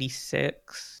like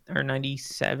 96 or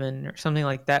 97 or something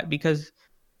like that because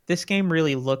this game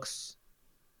really looks,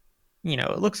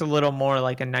 it looks a little more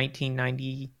like a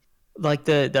 1990, like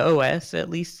the OS at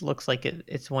least looks like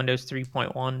it's Windows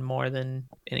 3.1 more than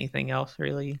anything else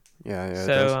really. Yeah, it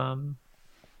So does.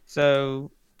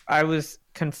 so I was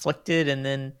conflicted, and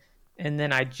then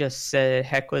I just said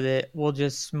heck with it. We'll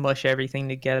just smush everything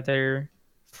together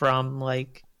from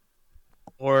like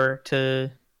 4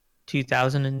 to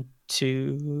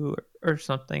 2002 or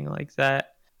something like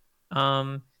that.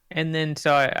 And then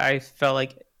so I felt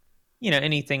like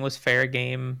anything was fair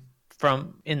game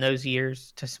from in those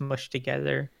years to smush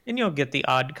together. And you'll get the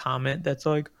odd comment that's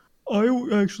like, I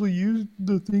actually used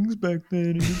the things back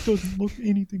then and it doesn't look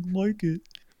anything like it.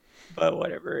 But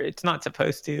whatever, it's not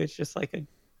supposed to. It's just like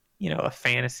a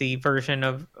fantasy version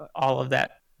of all of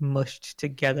that mushed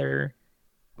together.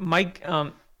 Mike,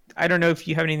 I don't know if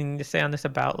you have anything to say on this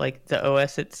about like the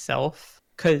OS itself,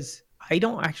 because I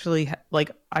don't actually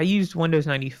like. I used Windows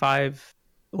 95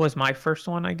 was my first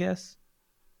one, I guess.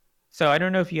 So I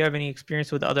don't know if you have any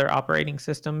experience with other operating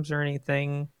systems or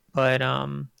anything, but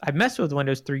I messed with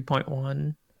Windows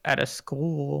 3.1 at a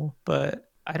school,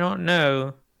 but I don't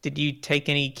know. Did you take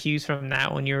any cues from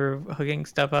that when you were hooking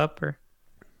stuff up, or?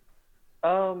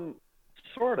 Um,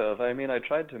 sort of. I mean, I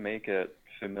tried to make it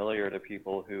familiar to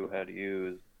people who had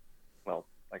used, well,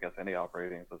 I guess any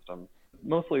operating system.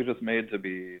 Mostly just made to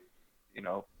be,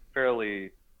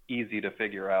 fairly easy to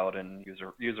figure out and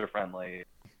user friendly.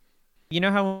 You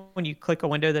know how when you click a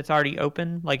window that's already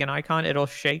open, like an icon, it'll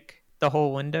shake the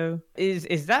whole window?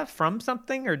 Is that from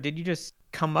something, or did you just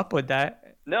come up with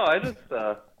that? No, I just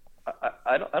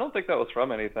I don't think that was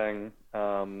from anything.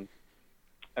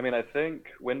 I mean, I think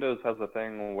Windows has a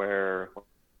thing where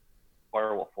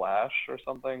Fire will flash or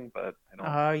something, but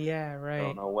Oh yeah, I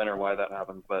don't right. know when or why that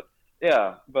happens. But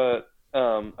yeah, but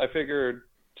I figured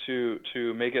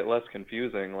to make it less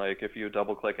confusing, like if you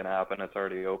double click an app and it's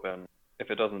already open, if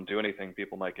it doesn't do anything,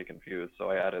 people might get confused. So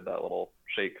I added that little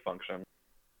shake function.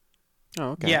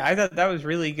 Oh, okay. Yeah, I thought that was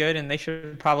really good, and they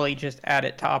should probably just add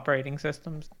it to operating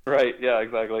systems. Right, yeah,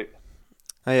 exactly.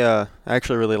 I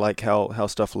actually really like how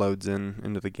stuff loads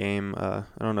into the game. I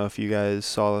don't know if you guys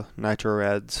saw Nitro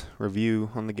Rad's review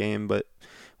on the game, but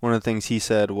one of the things he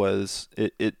said was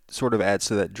it sort of adds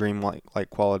to that dream like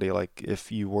quality. Like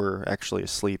if you were actually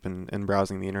asleep and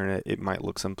browsing the internet, it might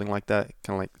look something like that.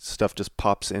 Kind of like stuff just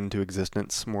pops into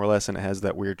existence more or less, and it has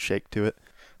that weird shake to it.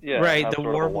 Yeah, it Right, has the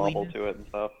sort of a wobble warbliness. to it and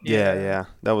stuff. Yeah, Yeah. yeah,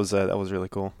 that was really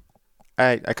cool.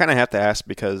 I kind of have to ask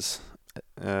because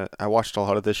I watched a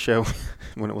lot of this show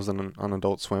when it was on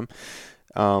Adult Swim.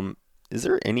 Um, is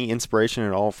there any inspiration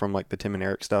at all from like the Tim and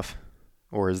Eric stuff,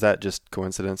 or is that just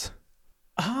coincidence?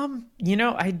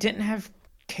 I didn't have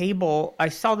cable. I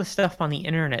saw the stuff on the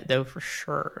internet though for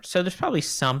sure. So there's probably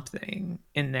something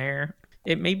in there.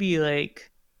 It may be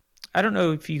like I don't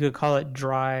know if you could call it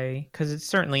dry because it's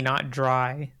certainly not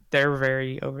dry. They're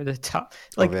very over the top.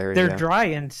 Oh, Like very, they're yeah. dry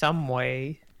in some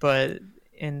way, but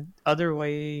in other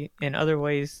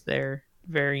ways they're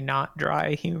very not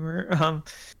dry humor.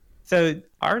 So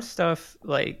our stuff,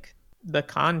 like the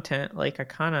content, like I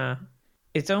kind of,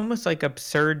 it's almost like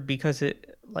absurd because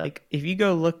it, like, if you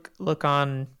go look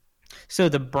on, so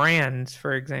the brands,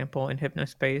 for example, in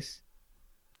Hypnospace,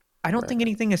 I don't think Right.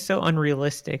 anything is so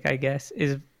unrealistic. I guess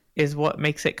is what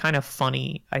makes it kind of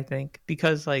funny. I think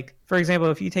because, like, for example,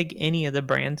 if you take any of the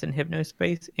brands in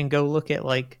Hypnospace and go look at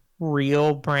like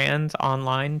real brands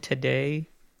online today,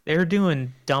 they're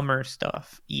doing dumber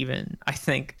stuff. Even I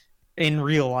think in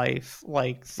real life,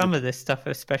 like some It, of this stuff,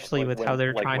 especially Like with how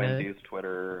they're like trying to, Wendy's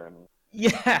Twitter and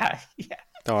yeah, yeah,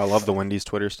 oh, I love the Wendy's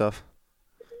Twitter stuff,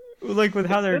 like with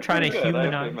how they're it's trying pretty to good, I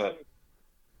have to humanize. admit.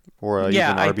 or Yeah,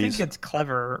 even I think Arby's. it's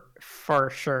clever for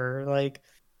sure. Like,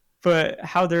 but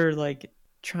how they're like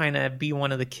trying to be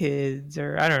one of the kids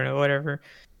or I don't know, whatever.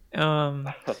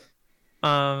 Um,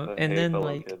 The and Hey then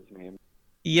Fellow like, Kids meme.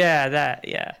 yeah, that,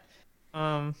 yeah.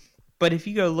 Um, but if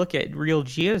you go look at real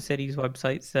GeoCities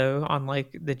websites, though, on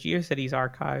like the GeoCities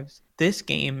archives, this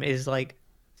game is like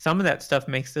some of that stuff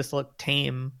makes this look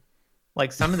tame.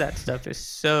 Like some of that stuff is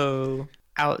so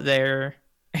out there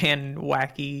and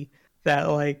wacky that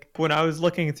like when I was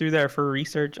looking through there for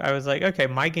research, I was like, okay,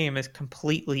 my game is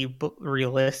completely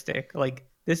realistic. Like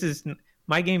this is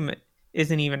my game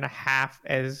isn't even half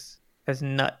as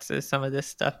nuts as some of this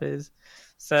stuff is.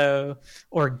 So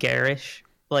or garish.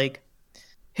 Like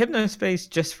Hypnospace,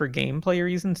 just for gameplay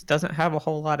reasons, doesn't have a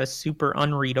whole lot of super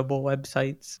unreadable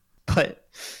websites. But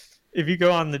if you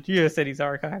go on the GeoCities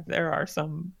archive, there are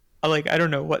some, like, I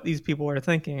don't know what these people are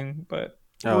thinking, but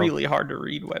Oh, really hard to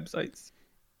read websites.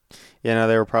 yeah, no,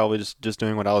 they were probably just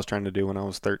doing what I was trying to do when I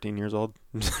was 13 years old.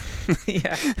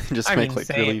 Yeah, Just I make mean, like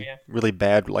same. really Yeah. really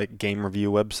bad like game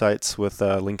review websites with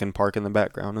Linkin Park in the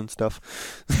background and stuff.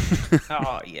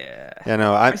 Oh yeah. Yeah,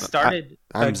 no, I started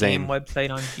a I'm game Zane.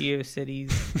 website on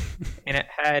GeoCities, and it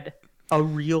had a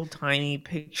real tiny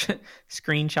picture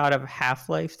screenshot of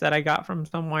Half-Life that I got from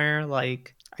somewhere.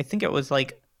 Like I think it was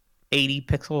like 80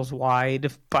 pixels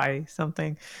wide by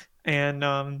something, and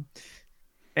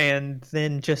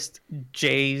then just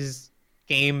Jay's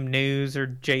Game News or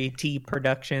JT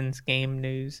Productions Game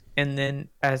News, and then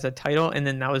as a title, and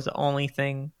then that was the only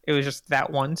thing. It was just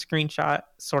that one screenshot,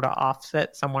 sort of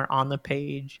offset somewhere on the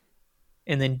page,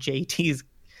 and then JT's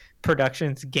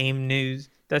Productions Game News.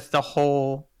 That's the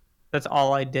whole. That's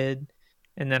all I did,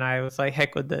 and then I was like,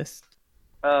 heck with this.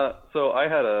 So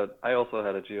I also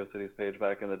had a GeoCities page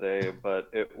back in the day, but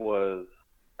it was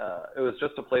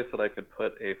just a place that I could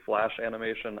put a flash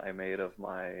animation I made of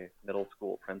my middle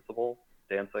school principal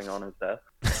dancing on his desk.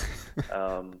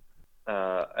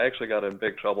 I actually got in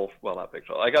big trouble. Well, not big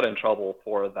trouble. I got in trouble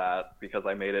for that because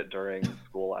I made it during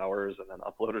school hours and then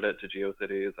uploaded it to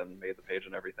GeoCities and made the page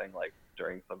and everything like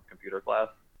during some computer class.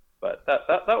 But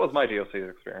that was my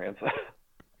GeoCities experience.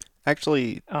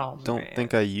 Actually, Oh don't man.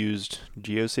 think I used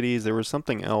GeoCities. There was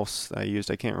something else I used.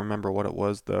 I can't remember what it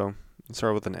was though. It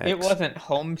started with an It X. wasn't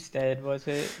Homestead, was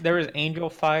it? There was Angel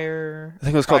Fire, I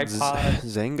think it was called Tripod.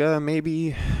 Zynga,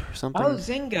 maybe, or Oh, something.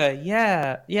 Zynga.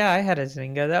 Yeah. Yeah, I had a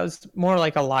Zynga. That was more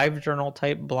like a live journal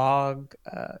type blog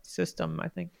system, I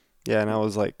think. Yeah, and I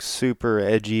was like super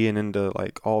edgy and into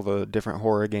like all the different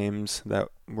horror games that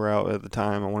were out at the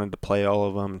time. I wanted to play all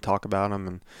of them and talk about them,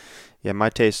 and yeah, my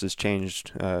taste has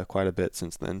changed quite a bit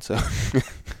since then. So,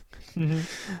 Hmm.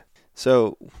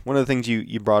 so one of the things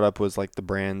you brought up was like the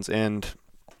brands, and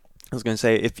I was going to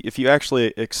say if you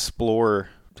actually explore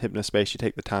Hypnospace, you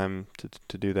take the time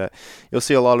to do that, you'll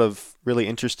see a lot of really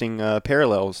interesting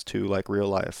parallels to like real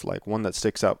life. Like one that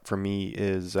sticks out for me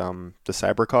is the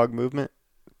cybercog movement.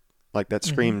 Like that Hmm.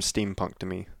 screams steampunk to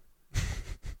me,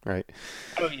 right?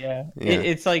 Oh, yeah. Yeah.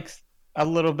 It's like a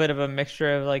little bit of a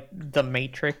mixture of like the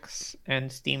Matrix and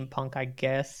steampunk, I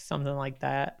guess. Something like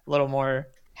that. A little more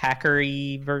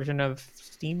hackery version of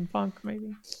steampunk,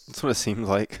 maybe. That's what it seems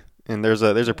like. And there's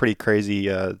a pretty crazy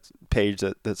page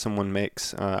that someone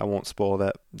makes. I won't spoil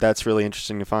that. That's really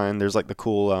interesting to find. There's like the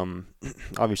cool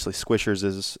obviously Squishers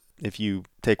is if you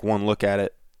take one look at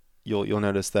it, you'll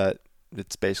notice that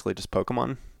it's basically just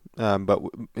Pokemon. But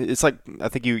it's like I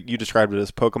think you described it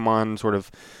as Pokemon sort of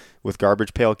with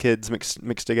Garbage Pail Kids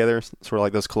mixed together, sort of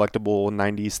like those collectible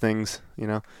 '90s things, you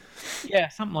know? Yeah,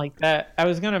 something like that. I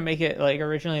was gonna make it like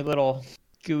originally little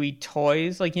gooey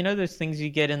toys, like you know those things you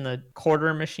get in the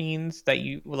quarter machines that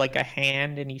you like a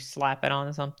hand and you slap it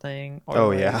on something, or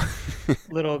Oh yeah. like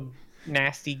little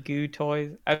nasty goo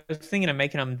toys. I was thinking of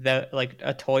making them like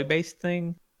a toy based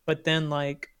thing, but then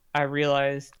like I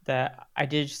realized that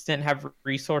just didn't have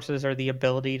resources or the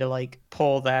ability to like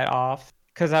pull that off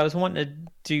because I was wanting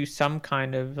to do some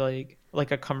kind of like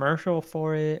a commercial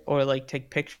for it or like take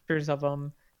pictures of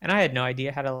them, and I had no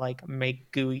idea how to like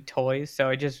make gooey toys, so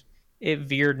it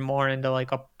veered more into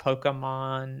like a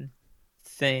Pokemon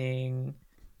thing.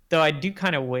 Though I do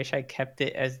kind of wish I kept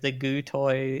it as the goo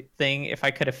toy thing if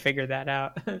I could have figured that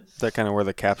out. Is that kind of where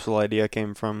the capsule idea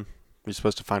came from? You're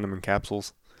supposed to find them in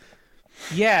capsules.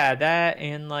 Yeah, that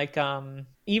and like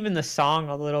even the song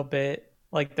a little bit,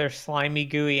 like they're slimy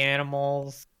gooey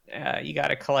animals. You got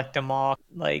to collect them all.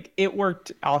 Like it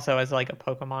worked also as like a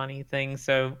Pokemon-y thing,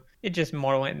 so it just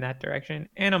more went in that direction.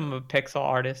 And I'm a pixel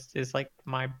artist is like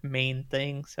my main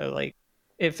thing, so like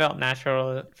it felt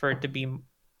natural for it to be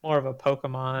more of a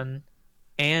Pokemon.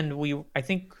 And I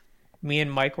think me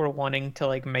and Mike were wanting to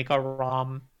like make a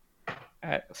ROM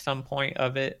at some point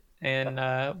of it, and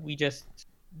we just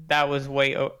that was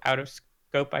way out of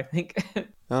scope, I think.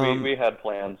 Um, We had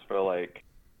plans for like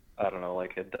I don't know,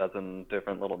 like a dozen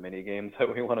different little mini games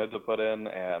that we wanted to put in,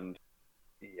 and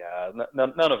yeah,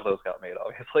 none of those got made,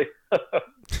 obviously.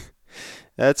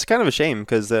 That's kind of a shame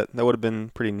because that would have been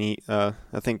pretty neat. I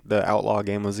think the Outlaw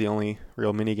game was the only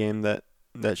real mini game that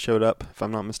showed up, if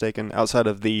I'm not mistaken, outside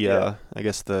of the Yeah. I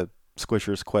guess the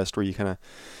Squishers quest where you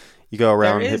go There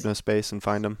around is Hypnospace and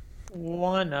find them.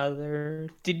 one other.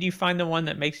 Did you find the one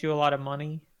that makes you a lot of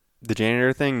money? The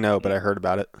janitor thing, no, but I heard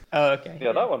about it. Oh, okay.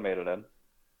 Yeah, that one made it in.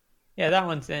 Yeah, that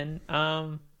one's in.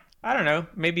 I don't know.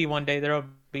 Maybe one day there'll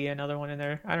be another one in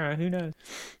there. I don't know. Who knows?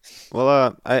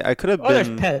 Well, I could have Well, there's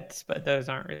been. pets, but those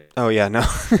aren't really Oh yeah, no.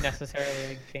 necessarily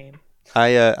a game.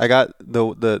 I got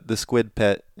the squid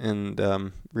pet and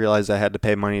realized I had to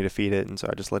pay money to feed it, and so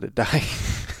I just let it die.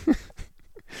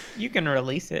 You can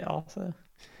release it also.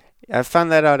 I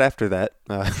found that out after that.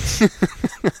 I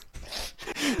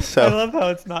So love how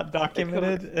it's not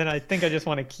documented, and I think I just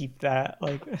want to keep that.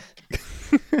 Like,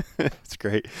 it's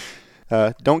great.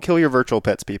 Don't kill your virtual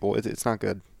pets, people. It's not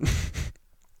good.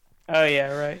 oh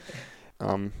yeah, right.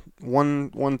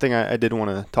 One thing I did want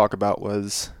to talk about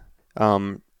was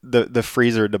the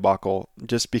freezer debacle,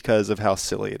 just because of how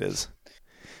silly it is.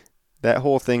 That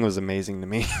whole thing was amazing to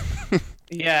me.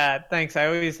 Yeah, thanks. I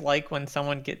always like when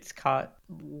someone gets caught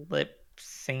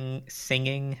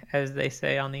singing, as they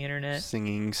say on the internet,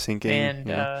 Singing, sinking. and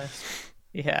Yeah.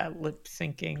 yeah, lip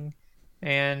syncing,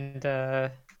 and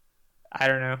I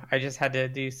don't know. I just had to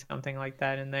do something like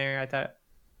that in there. I thought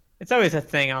it's always a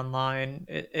thing online.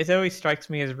 It always strikes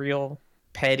me as real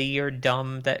petty or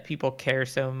dumb that people care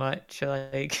so much.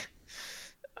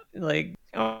 Like,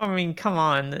 oh, I mean, come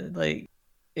on, like,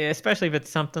 yeah, especially if it's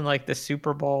something like the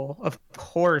Super Bowl. Of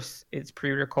course, it's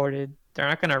pre-recorded. They're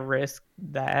not gonna risk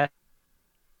that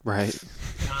Right.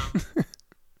 um,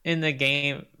 in the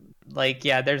game. Like,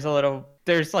 yeah, there's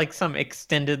like some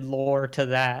extended lore to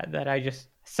that I just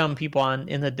some people on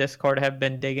in the Discord have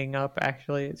been digging up.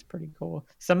 Actually, it's pretty cool.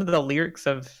 Some of the lyrics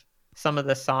of some of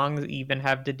the songs even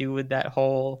have to do with that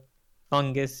whole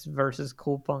fungus versus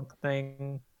cool punk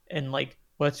thing and like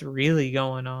what's really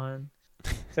going on.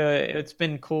 So it's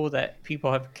been cool that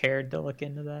people have cared to look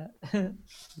into that.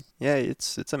 Yeah,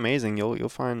 it's amazing. You'll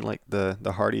find like the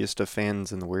hardiest of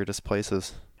fans in the weirdest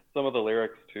places. Some of the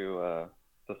lyrics to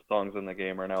the songs in the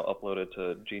game are now uploaded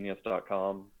to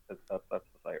genius.com. That's the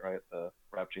site, right? The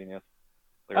Rap Genius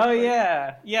lyric Oh site.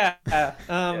 yeah. Yeah,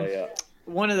 yeah.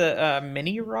 One of the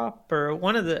mini rop or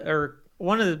one of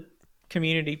the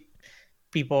community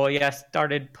people, yeah,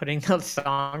 started putting the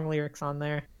song lyrics on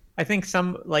there. I think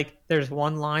some like there's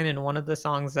one line in one of the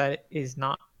songs that is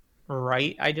not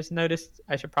right. I just noticed.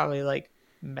 I should probably like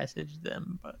message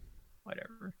them, but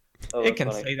whatever. Oh, It that's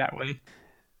can funny. say that way.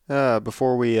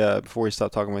 Before we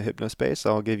stop talking about Hypnospace,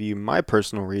 I'll give you my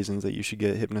personal reasons that you should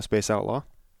get Hypnospace Outlaw.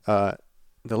 Uh,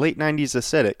 the late '90s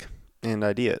aesthetic and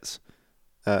ideas.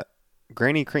 Uh,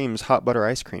 Granny Cream's hot butter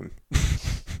ice cream.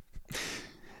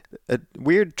 A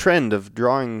weird trend of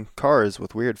drawing cars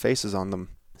with weird faces on them.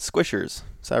 Squishers,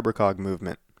 Cybercog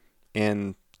movement,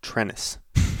 and Trennis.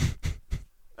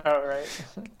 Oh right.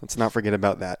 Let's not forget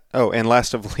about that. Oh, and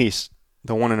last of least,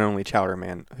 the one and only Chowder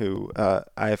Man, who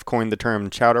I have coined the term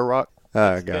Chowder Rock.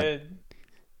 Oh It's God, good.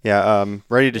 yeah.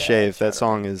 Ready to Yeah, Shave. That Chowder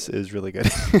song Rock's is really good.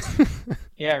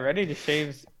 Yeah, Ready to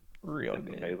Shave's real It's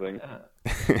good. amazing.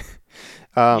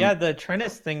 Yeah, um, the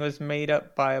Trennis thing was made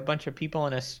up by a bunch of people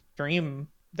in a stream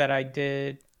that I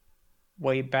did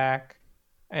way back.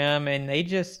 And it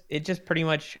just pretty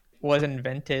much was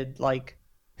invented. Like,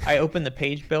 I opened the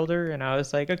page builder and I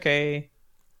was like, okay,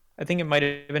 I think it might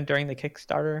have been during the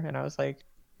Kickstarter, and I was like,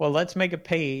 well, let's make a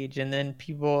page. And then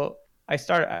I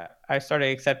started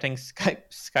accepting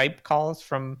Skype calls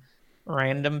from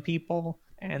random people,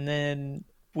 and then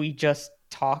we just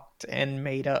talked and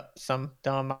made up some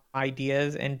dumb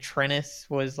ideas. And Trennis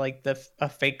was like a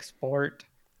fake sport,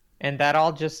 and that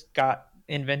all just got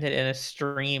invented in a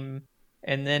stream.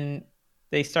 And then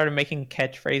they started making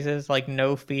catchphrases like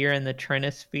 "No fear" in the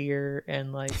Trinisphere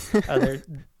and like other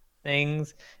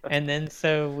things. And then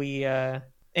so we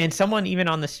and someone even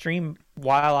on the stream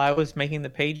while I was making the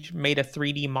page made a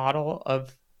 3D model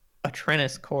of a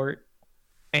tennis court,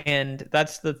 and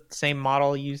that's the same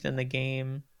model used in the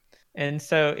game. And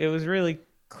so it was really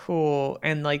cool.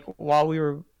 And like while we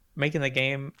were making the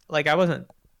game, like I wasn't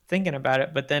thinking about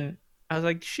it, but then I was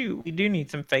like, shoot, we do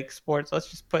need some fake sports. Let's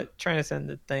just put tennis in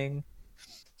the thing.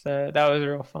 So that was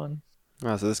real fun.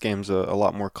 oh, so this game's a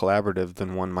lot more collaborative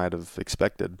than one might have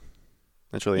expected.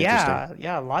 That's really interesting.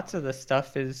 Yeah, lots of the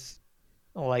stuff is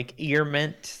like ear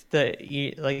mint,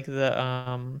 like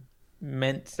the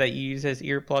mints that you use as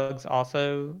earplugs,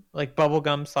 also like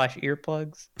bubblegum slash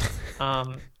earplugs.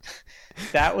 Um,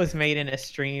 that was made in a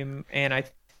stream, and I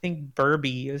think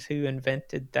Burby is who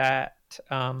invented that.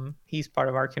 He's part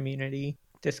of our community,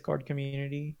 Discord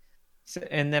community.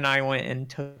 and then I went and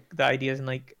took the ideas and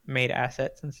like made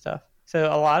assets and stuff. So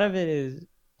a lot of it is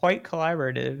quite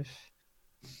collaborative.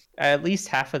 At least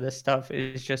half of the stuff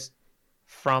is just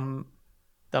from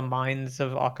the minds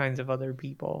of all kinds of other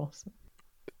people.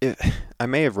 I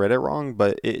may have read it wrong,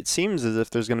 but it seems as if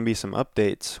there's going to be some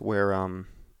updates where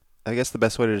I guess the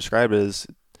best way to describe it is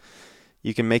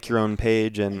you can make your own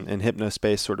page, and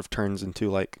Hypnospace sort of turns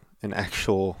into like an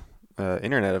actual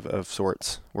internet of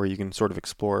sorts where you can sort of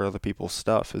explore other people's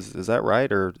stuff. Is that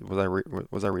right, or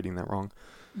was I reading that wrong?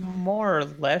 More or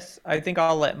less. I think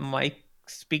I'll let Mike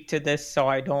speak to this so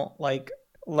I don't like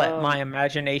let my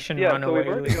imagination run so we've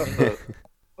away already got with me. the.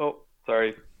 Oh,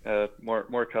 sorry.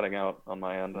 More cutting out on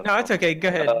my end. No, it's okay. Go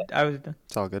ahead. I was done.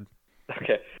 It's all good.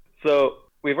 Okay, so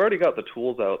we've already got the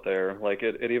tools out there. Like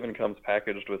it even comes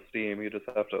packaged with Steam. You just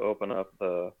have to open up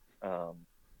the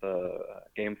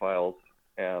game files,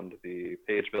 and the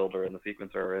page builder and the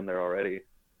sequencer are in there already.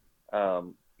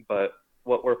 But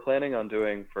what we're planning on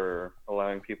doing for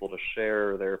allowing people to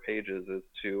share their pages is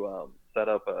to set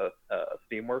up a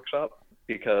Steam workshop,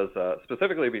 because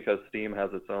specifically because Steam has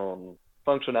its own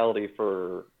functionality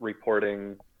for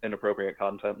reporting inappropriate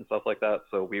content and stuff like that,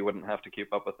 so we wouldn't have to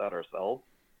keep up with that ourselves.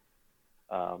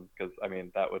 Because I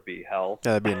mean, that would be hell.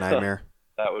 Yeah, that'd be a nightmare.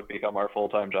 That would become our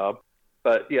full-time job.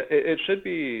 But yeah, it should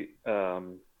be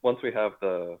once we have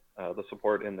the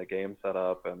support in the game set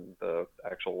up and the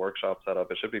actual workshop set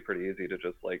up, it should be pretty easy to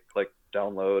just like click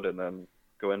download and then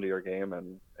go into your game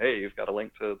and, hey, you've got a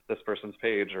link to this person's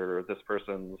page or this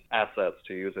person's assets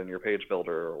to use in your page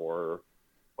builder or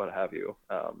what have you.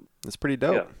 It's pretty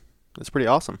dope. Yeah. It's pretty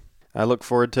awesome. I look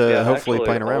forward to hopefully actually,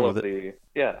 playing around with it.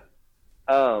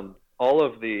 All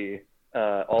of the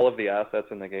assets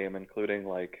in the game, including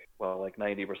like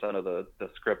 90% of the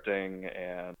scripting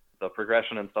and the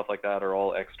progression and stuff like that, are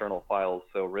all external files.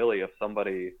 So really, if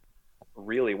somebody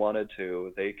really wanted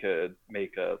to, they could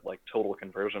make a like total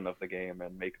conversion of the game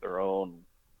and make their own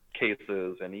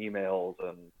cases and emails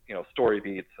and story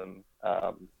beats and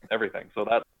everything. So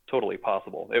that's totally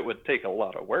possible. It would take a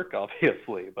lot of work,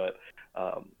 obviously, but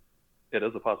it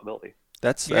is a possibility.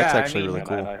 That's actually really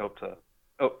cool. And I hope to.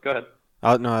 Oh, go ahead.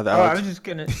 No, I was just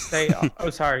gonna say.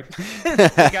 Sorry.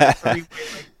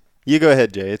 You go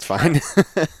ahead, Jay. It's fine.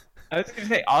 I was gonna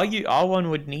say all one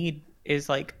would need is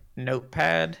like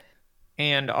Notepad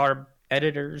and our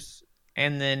editors,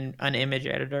 and then an image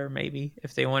editor maybe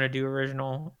if they want to do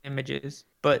original images.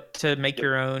 But to make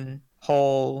your own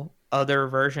whole other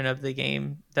version of the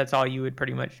game, that's all you would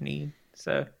pretty much need.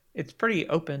 So it's pretty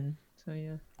open. So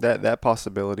yeah. That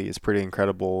possibility is pretty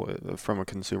incredible from a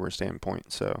consumer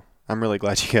standpoint. So I'm really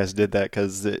glad you guys did that,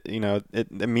 because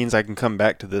it means I can come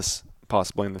back to this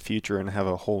possibly in the future and have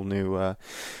a whole new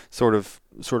sort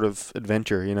of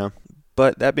adventure.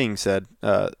 But that being said,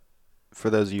 for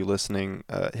those of you listening,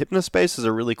 Hypnospace is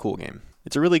a really cool game.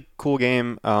 It's a really cool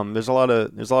game. There's a lot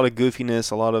of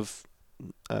goofiness, a lot of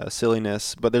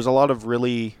silliness, but there's a lot of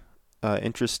really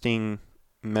interesting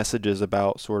messages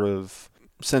about sort of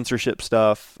censorship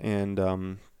stuff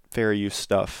and fair use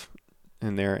stuff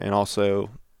in there, and also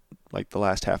like the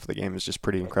last half of the game is just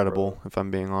pretty incredible, if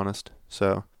I'm being honest.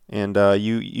 So, and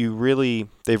they've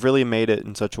really made it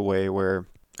in such a way where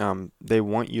they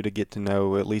want you to get to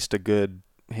know at least a good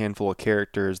handful of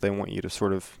characters. They want you to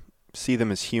sort of see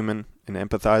them as human and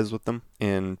empathize with them,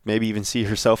 and maybe even see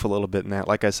yourself a little bit in that.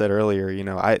 Like I said earlier,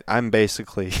 I'm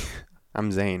basically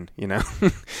I'm Zane,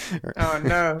 Oh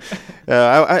no.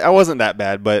 I wasn't that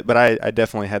bad, but I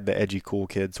definitely had the edgy cool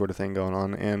kid sort of thing going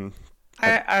on, and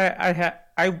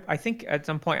I think at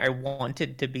some point I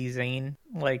wanted to be Zane,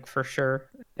 like for sure.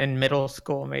 In middle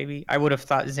school, maybe I would have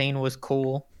thought Zane was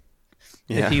cool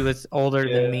if he was older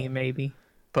than me, maybe.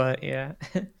 But yeah.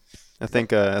 I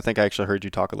think I actually heard you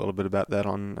talk a little bit about that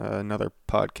on another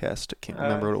podcast. I can't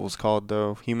remember what it was called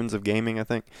though. Humans of Gaming, I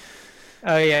think.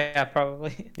 Oh yeah,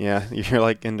 probably. Yeah, you're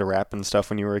like into rap and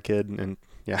stuff when you were a kid, and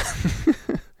yeah.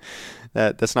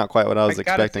 That's not quite what I was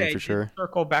expecting, for sure.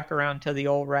 Circle back around to the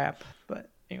old rap, but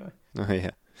anyway. Oh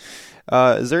yeah.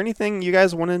 Is there anything you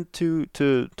guys wanted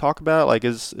to talk about? Like,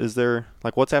 is there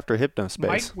like what's after Hypnospace?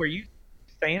 Mike, were you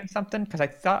saying something? Because I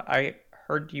thought I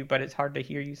heard you, but it's hard to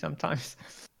hear you sometimes.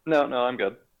 No, I'm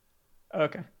good.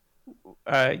 Okay.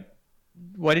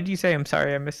 What did you say? I'm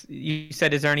sorry, I missed. You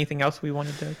said, is there anything else we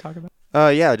wanted to talk about?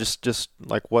 Yeah, just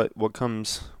like what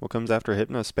comes after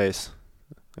Hypnospace?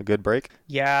 A good break?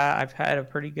 Yeah, I've had a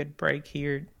pretty good break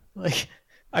here. Like,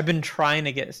 I've been trying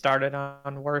to get started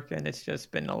on work, and it's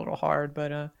just been a little hard.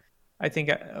 But I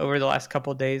think over the last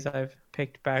couple of days, I've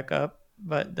picked back up.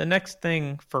 But the next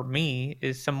thing for me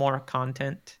is some more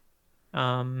content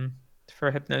for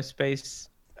Hypnospace.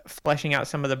 fleshing out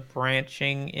some of the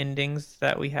branching endings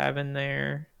that we have in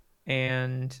there,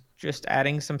 and just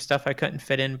adding some stuff I couldn't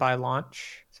fit in by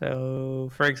launch. So,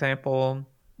 for example,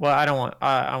 well,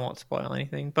 I won't spoil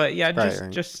anything, but yeah, Right.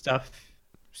 just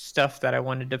stuff that I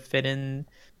wanted to fit in.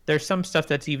 There's some stuff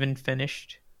that's even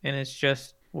finished, and it's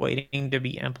just waiting to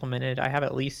be implemented. I have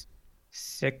at least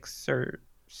 6 or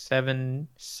 7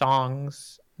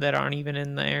 songs that aren't even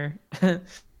in there.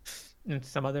 And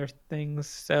some other things.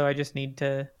 So I just need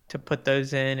to put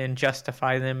those in and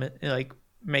justify them, like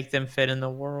make them fit in the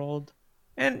world,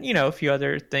 and a few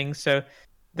other things. So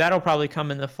that'll probably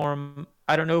come in the form.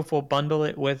 I don't know if we'll bundle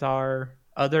it with our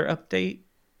other update,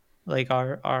 like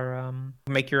our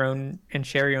make your own and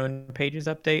share your own pages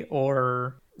update,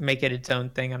 or make it its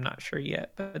own thing. I'm not sure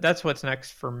yet, but that's what's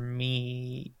next for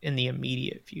me in the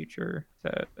immediate future.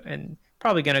 So, and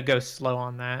probably gonna go slow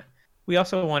on that. We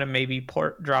also want to maybe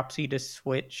port Dropsy to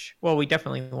Switch. Well, we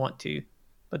definitely want to,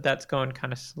 but that's going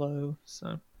kind of slow.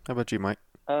 So, How about you, Mike?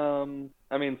 I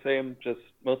mean, same. Just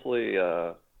mostly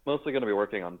going to be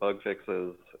working on bug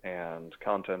fixes and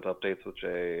content updates with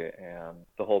Jay, and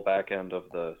the whole back end of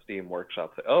the Steam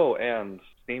workshop. Oh, and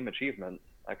Steam achievements.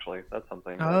 Actually, that's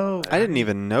something. Oh, I didn't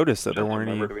even notice that there weren't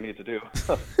any. We need to do.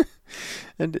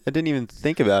 I didn't even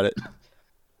think about it.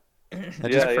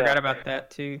 I forgot about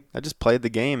that too. I just played the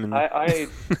game, and I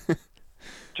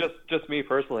just me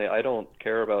personally, I don't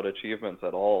care about achievements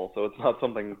at all. So it's not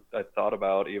something I thought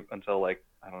about even until, like,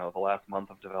 I don't know, the last month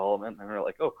of development, and we're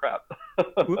like, oh crap.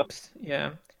 Whoops.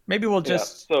 Yeah. Maybe we'll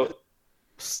just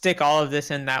stick all of this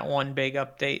in that one big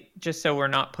update, just so we're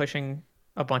not pushing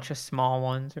a bunch of small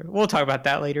ones. Or we'll talk about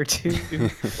that later too.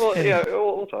 Well, yeah,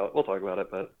 we'll talk about it,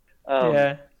 but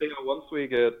once we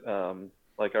get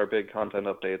like our big content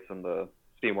updates and the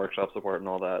Steam Workshop support and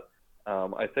all that,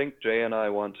 I think Jay and I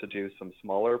want to do some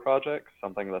smaller projects,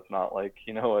 something that's not like,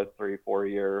 a 3-4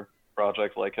 year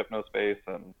project like Hypnospace,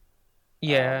 and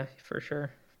for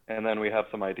sure. And then we have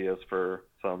some ideas for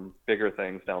some bigger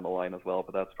things down the line as well,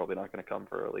 but that's probably not going to come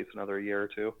for at least another year or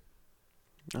two.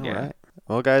 All right.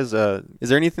 Well, guys, is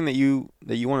there anything that you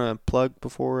want to plug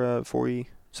before we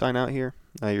sign out here?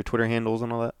 Your Twitter handles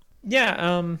and all that?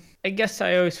 Yeah, I guess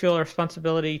I always feel a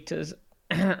responsibility to.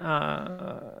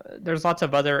 There's lots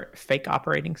of other fake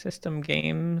operating system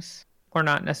games. We're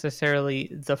not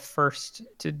necessarily the first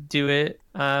to do it.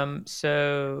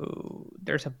 So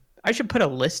I should put a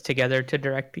list together to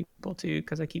direct people to,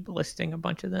 because I keep listing a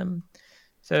bunch of them.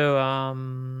 So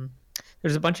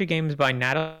there's a bunch of games by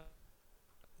Natalie.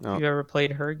 If you've ever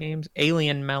played her games,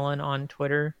 Alien Melon on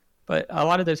Twitter, but a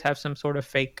lot of those have some sort of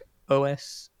fake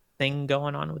OS thing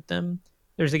going on with them.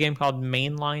 There's a game called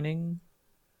Mainlining,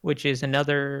 which is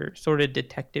another sort of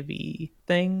detective-y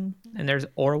thing, and there's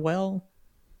Orwell,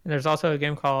 and there's also a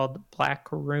game called Black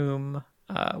Room,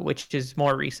 which is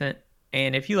more recent.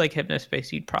 And if you like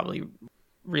Hypnospace, you'd probably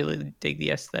really dig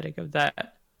the aesthetic of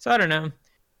that. So I don't know.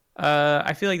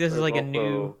 I feel like this is like a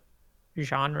new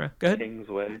genre. Go ahead.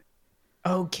 Kingsway.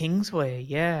 Oh, Kingsway,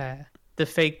 yeah. The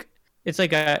fake. It's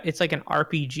like an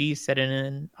RPG set in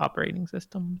an operating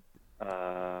system.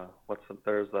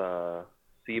 There's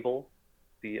Siebel,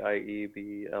 Cieble,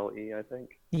 I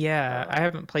think. Yeah, I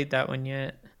haven't played that one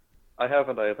yet. I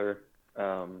haven't either.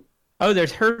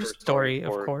 There's Her Story,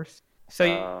 of course.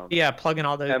 So plugging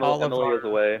all those. Emily is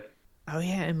Away. Oh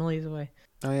yeah, Emily is Away.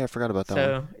 Oh yeah, I forgot about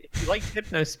that one. So if you like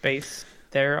Hypnospace,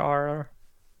 there are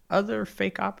other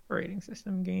fake operating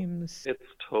system games. It's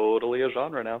totally a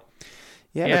genre now.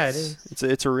 Yeah, it is.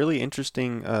 It's a really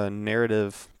interesting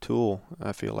narrative tool,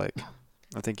 I feel like.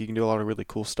 I think you can do a lot of really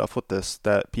cool stuff with this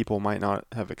that people might not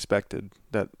have expected.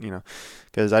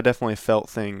 Because I definitely felt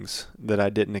things that I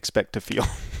didn't expect to feel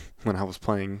when I was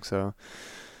playing. So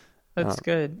that's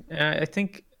good. I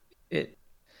think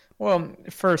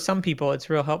for some people, it's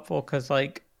real helpful because,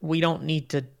 like, we don't need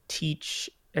to teach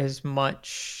as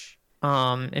much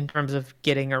in terms of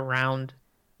getting around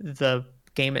the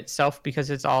game itself, because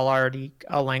it's all already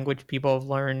a language people have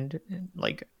learned.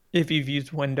 Like, if you've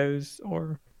used Windows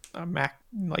or a Mac,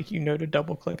 like, to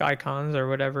double click icons or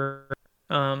whatever.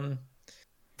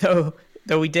 Though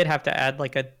we did have to add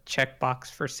like a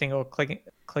checkbox for single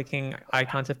clicking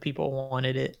icons if people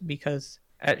wanted it, because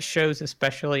at shows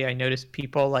especially, I noticed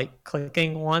people like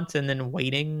clicking once and then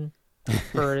waiting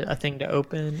for a thing to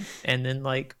open and then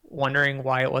like wondering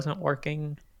why it wasn't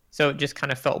working. So it just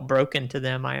kind of felt broken to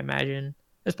them, I imagine.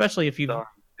 Especially if you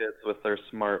kids with their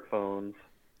smartphones.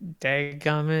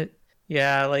 Dadgummit.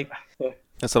 Yeah, like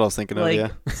that's what I was thinking of, yeah.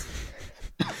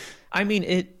 I mean,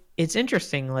 it's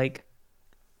interesting, like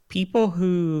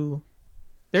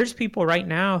there's people right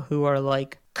now who are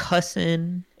like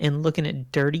cussing and looking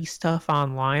at dirty stuff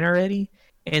online already,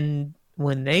 And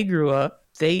when they grew up,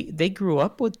 they grew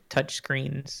up with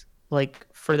touchscreens like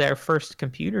for their first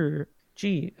computer.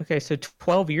 Gee, okay, so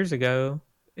 12 years ago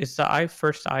is the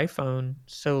first iPhone.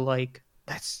 So like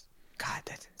that's God,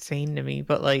 that's insane to me.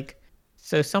 But like,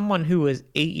 so someone who was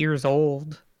 8 years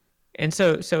old, and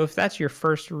so if that's your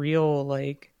first real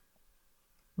like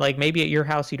maybe at your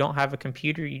house you don't have a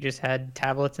computer, you just had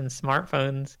tablets and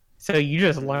smartphones. So you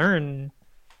just learn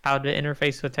how to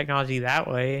interface with technology that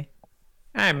way.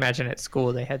 I imagine at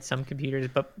school they had some computers,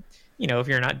 but if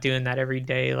you're not doing that every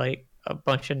day, like a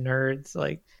bunch of nerds,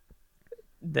 like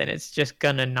then it's just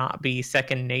gonna not be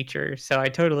second nature. So I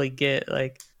totally get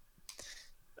like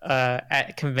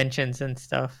at conventions and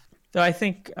stuff. Though I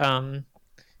think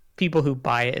people who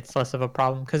buy it, it's less of a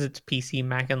problem because it's PC,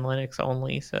 Mac, and Linux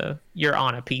only. So you're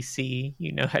on a PC,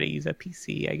 you know how to use a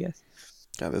PC, I guess.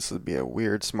 Yeah, this would be a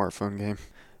weird smartphone game.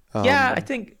 Yeah, I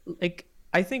think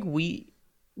we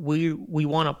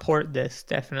want to port this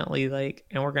definitely, like,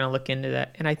 and we're gonna look into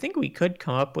that. And I think we could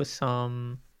come up with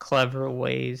some clever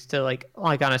ways to like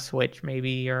on a Switch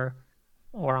maybe or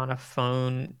on a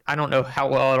phone. I don't know how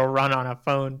well it'll run on a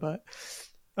phone, but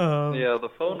Yeah, the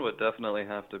phone would definitely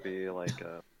have to be like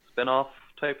a spin-off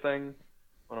type thing.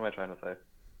 What am I trying to say?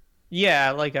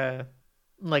 yeah, like a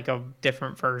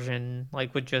different version,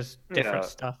 like with just different Yeah,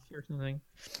 stuff or something.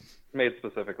 made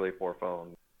specifically for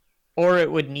phones. Or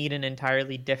it would need an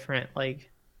entirely different,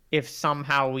 like, if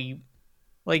somehow we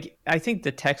like, I think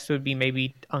the text would be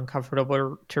maybe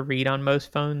uncomfortable to read on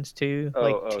most phones too,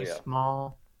 like Oh too yeah.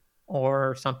 small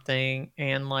or something.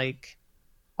 And like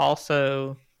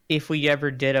also, if we ever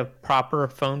did a proper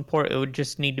phone port, it would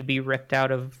just need to be ripped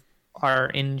out of our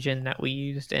engine that we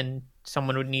used, and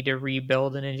someone would need to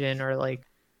rebuild an engine, or like,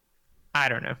 I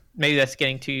don't know. Maybe that's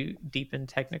getting too deep and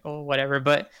technical, whatever.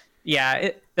 But yeah,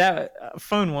 that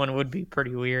phone one would be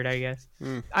pretty weird, I guess.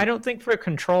 Mm. I don't think for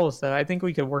controls though. I think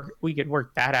we could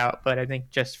work that out, but I think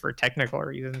just for technical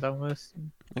reasons almost.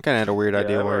 I kind of had a weird Yeah,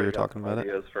 idea I've while you already were got talking some about it.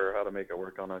 ideas for how to make it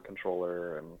work on a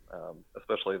controller, and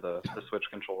especially the Switch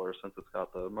controller, since it's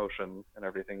got the motion and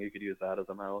everything. You could use that as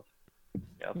a mouse.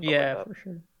 Yeah, stuff Yeah, like for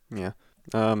sure. Yeah.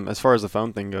 As far as the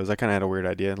phone thing goes, I kind of had a weird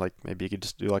idea. Like maybe you could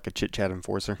just do like a chit chat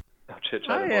enforcer, that. Chit Oh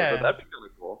chat and more, but yeah, that'd be kind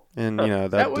of cool. and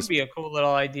that that would just be a cool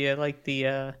little idea. Like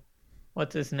the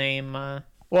what's his name?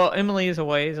 Well, Emily is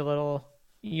away is a little.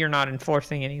 You're not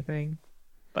enforcing anything,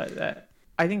 but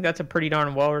I think that's a pretty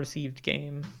darn well received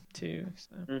game too.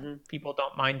 So hmm people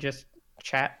don't mind just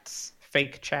chats,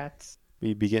 fake chats.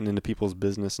 be getting into people's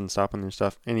business and stopping their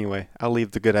stuff. Anyway, I'll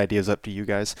leave the good ideas up to you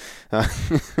guys.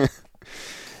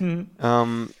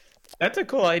 Um, That's a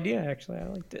cool idea, actually. I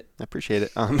liked it. I appreciate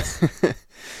it.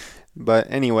 But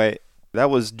anyway, that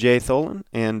was Jay Tholen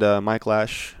and Mike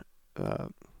Lash.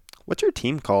 What's your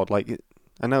team called? Like,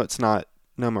 I know it's not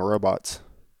No More Robots.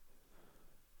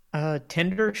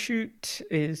 Tender Shoot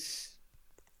is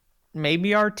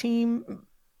maybe our team.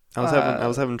 I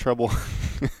was having trouble.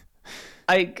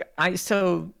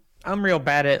 So I'm real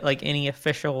bad at like any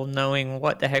official knowing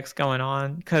what the heck's going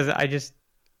on, because I just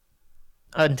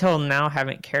until now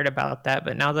haven't cared about that.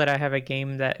 But now that I have a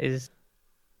game that is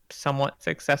somewhat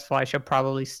successful, I should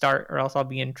probably start, or else I'll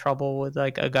be in trouble with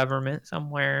like a government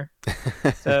somewhere.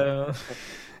 So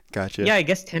Gotcha. yeah, I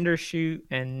guess Tender Shoot.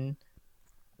 And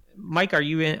Mike, are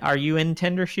you in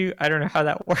Tender Shoot? I don't know how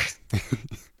that works.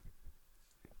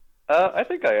 I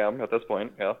think I am at this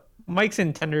point. Yeah. Mike's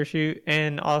in Tender Shoot,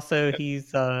 and also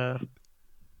he's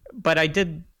but I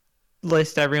did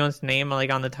list everyone's name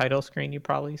like on the title screen. You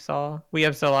probably saw. We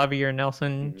have Xavier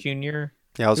Nelson Jr.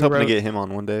 Yeah, I was who hoping to wrote. get him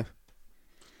on one day.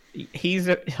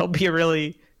 He'll be a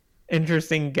really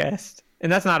interesting guest,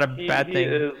 and that's not a bad He thing.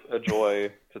 is a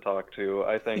joy to talk to.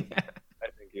 I think Yeah. I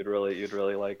think you'd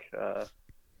really like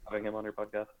having him on your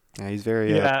podcast. Yeah, he's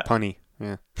very Yeah. punny.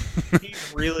 Yeah.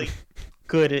 He's really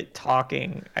good at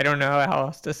talking. I don't know how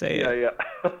else to say it.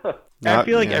 Yeah. I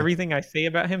feel like yeah. everything I say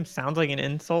about him sounds like an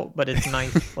insult, but it's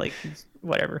nice. Like he's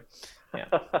whatever. Yeah.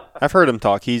 I've heard him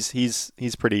talk. He's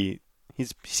pretty.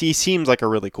 He seems like a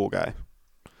really cool guy.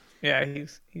 Yeah,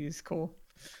 he's cool.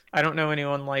 I don't know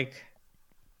anyone like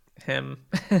him.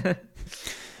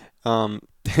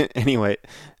 Anyway,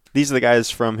 these are the guys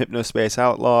from Hypnospace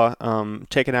Outlaw.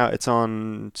 Check it out. It's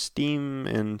on Steam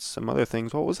and some other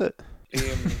things. What was it?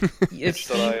 It's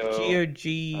itch.io, GOG.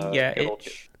 yeah,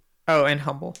 Itch. Oh, and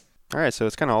Humble. All right, so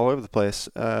it's kind of all over the place.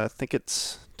 I think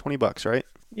it's $20, right?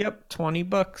 Yep,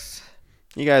 $20.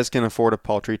 You guys can afford a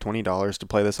paltry $20 to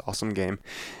play this awesome game.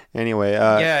 Anyway,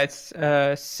 Yeah, it's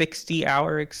a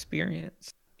 60-hour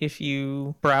experience if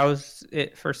you browse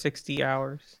it for 60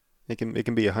 hours. it can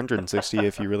be 160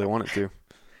 if you really want it to.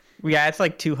 Yeah, it's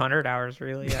like 200 hours,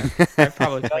 really. Yeah, I've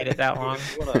probably played it that long.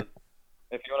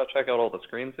 If you wanna check out all the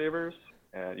screensavers,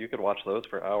 you could watch those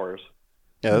for hours.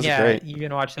 Yeah, those are Yeah, great, you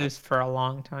can watch this for a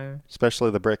long time. especially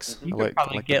the bricks. Mhm. You I could like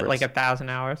probably the get like bricks. 1,000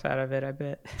 hours out of it, I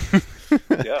bet.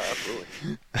 Yeah, absolutely.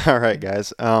 All right,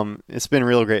 guys. It's been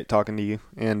real great talking to you,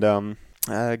 and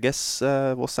I guess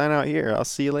we'll sign out here. I'll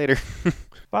see you later.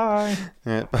 Bye.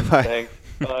 All right, bye bye. Thanks.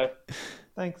 Bye.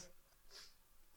 Thanks.